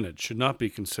presented should not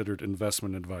be considered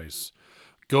investment advice.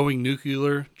 Going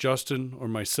Nuclear, Justin, or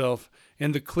myself,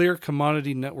 and the Clear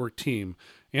Commodity Network team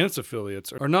and its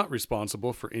affiliates are not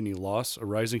responsible for any loss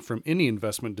arising from any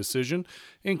investment decision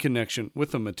in connection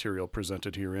with the material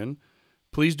presented herein.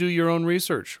 Please do your own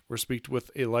research or speak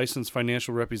with a licensed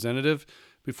financial representative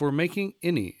before making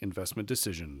any investment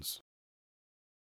decisions.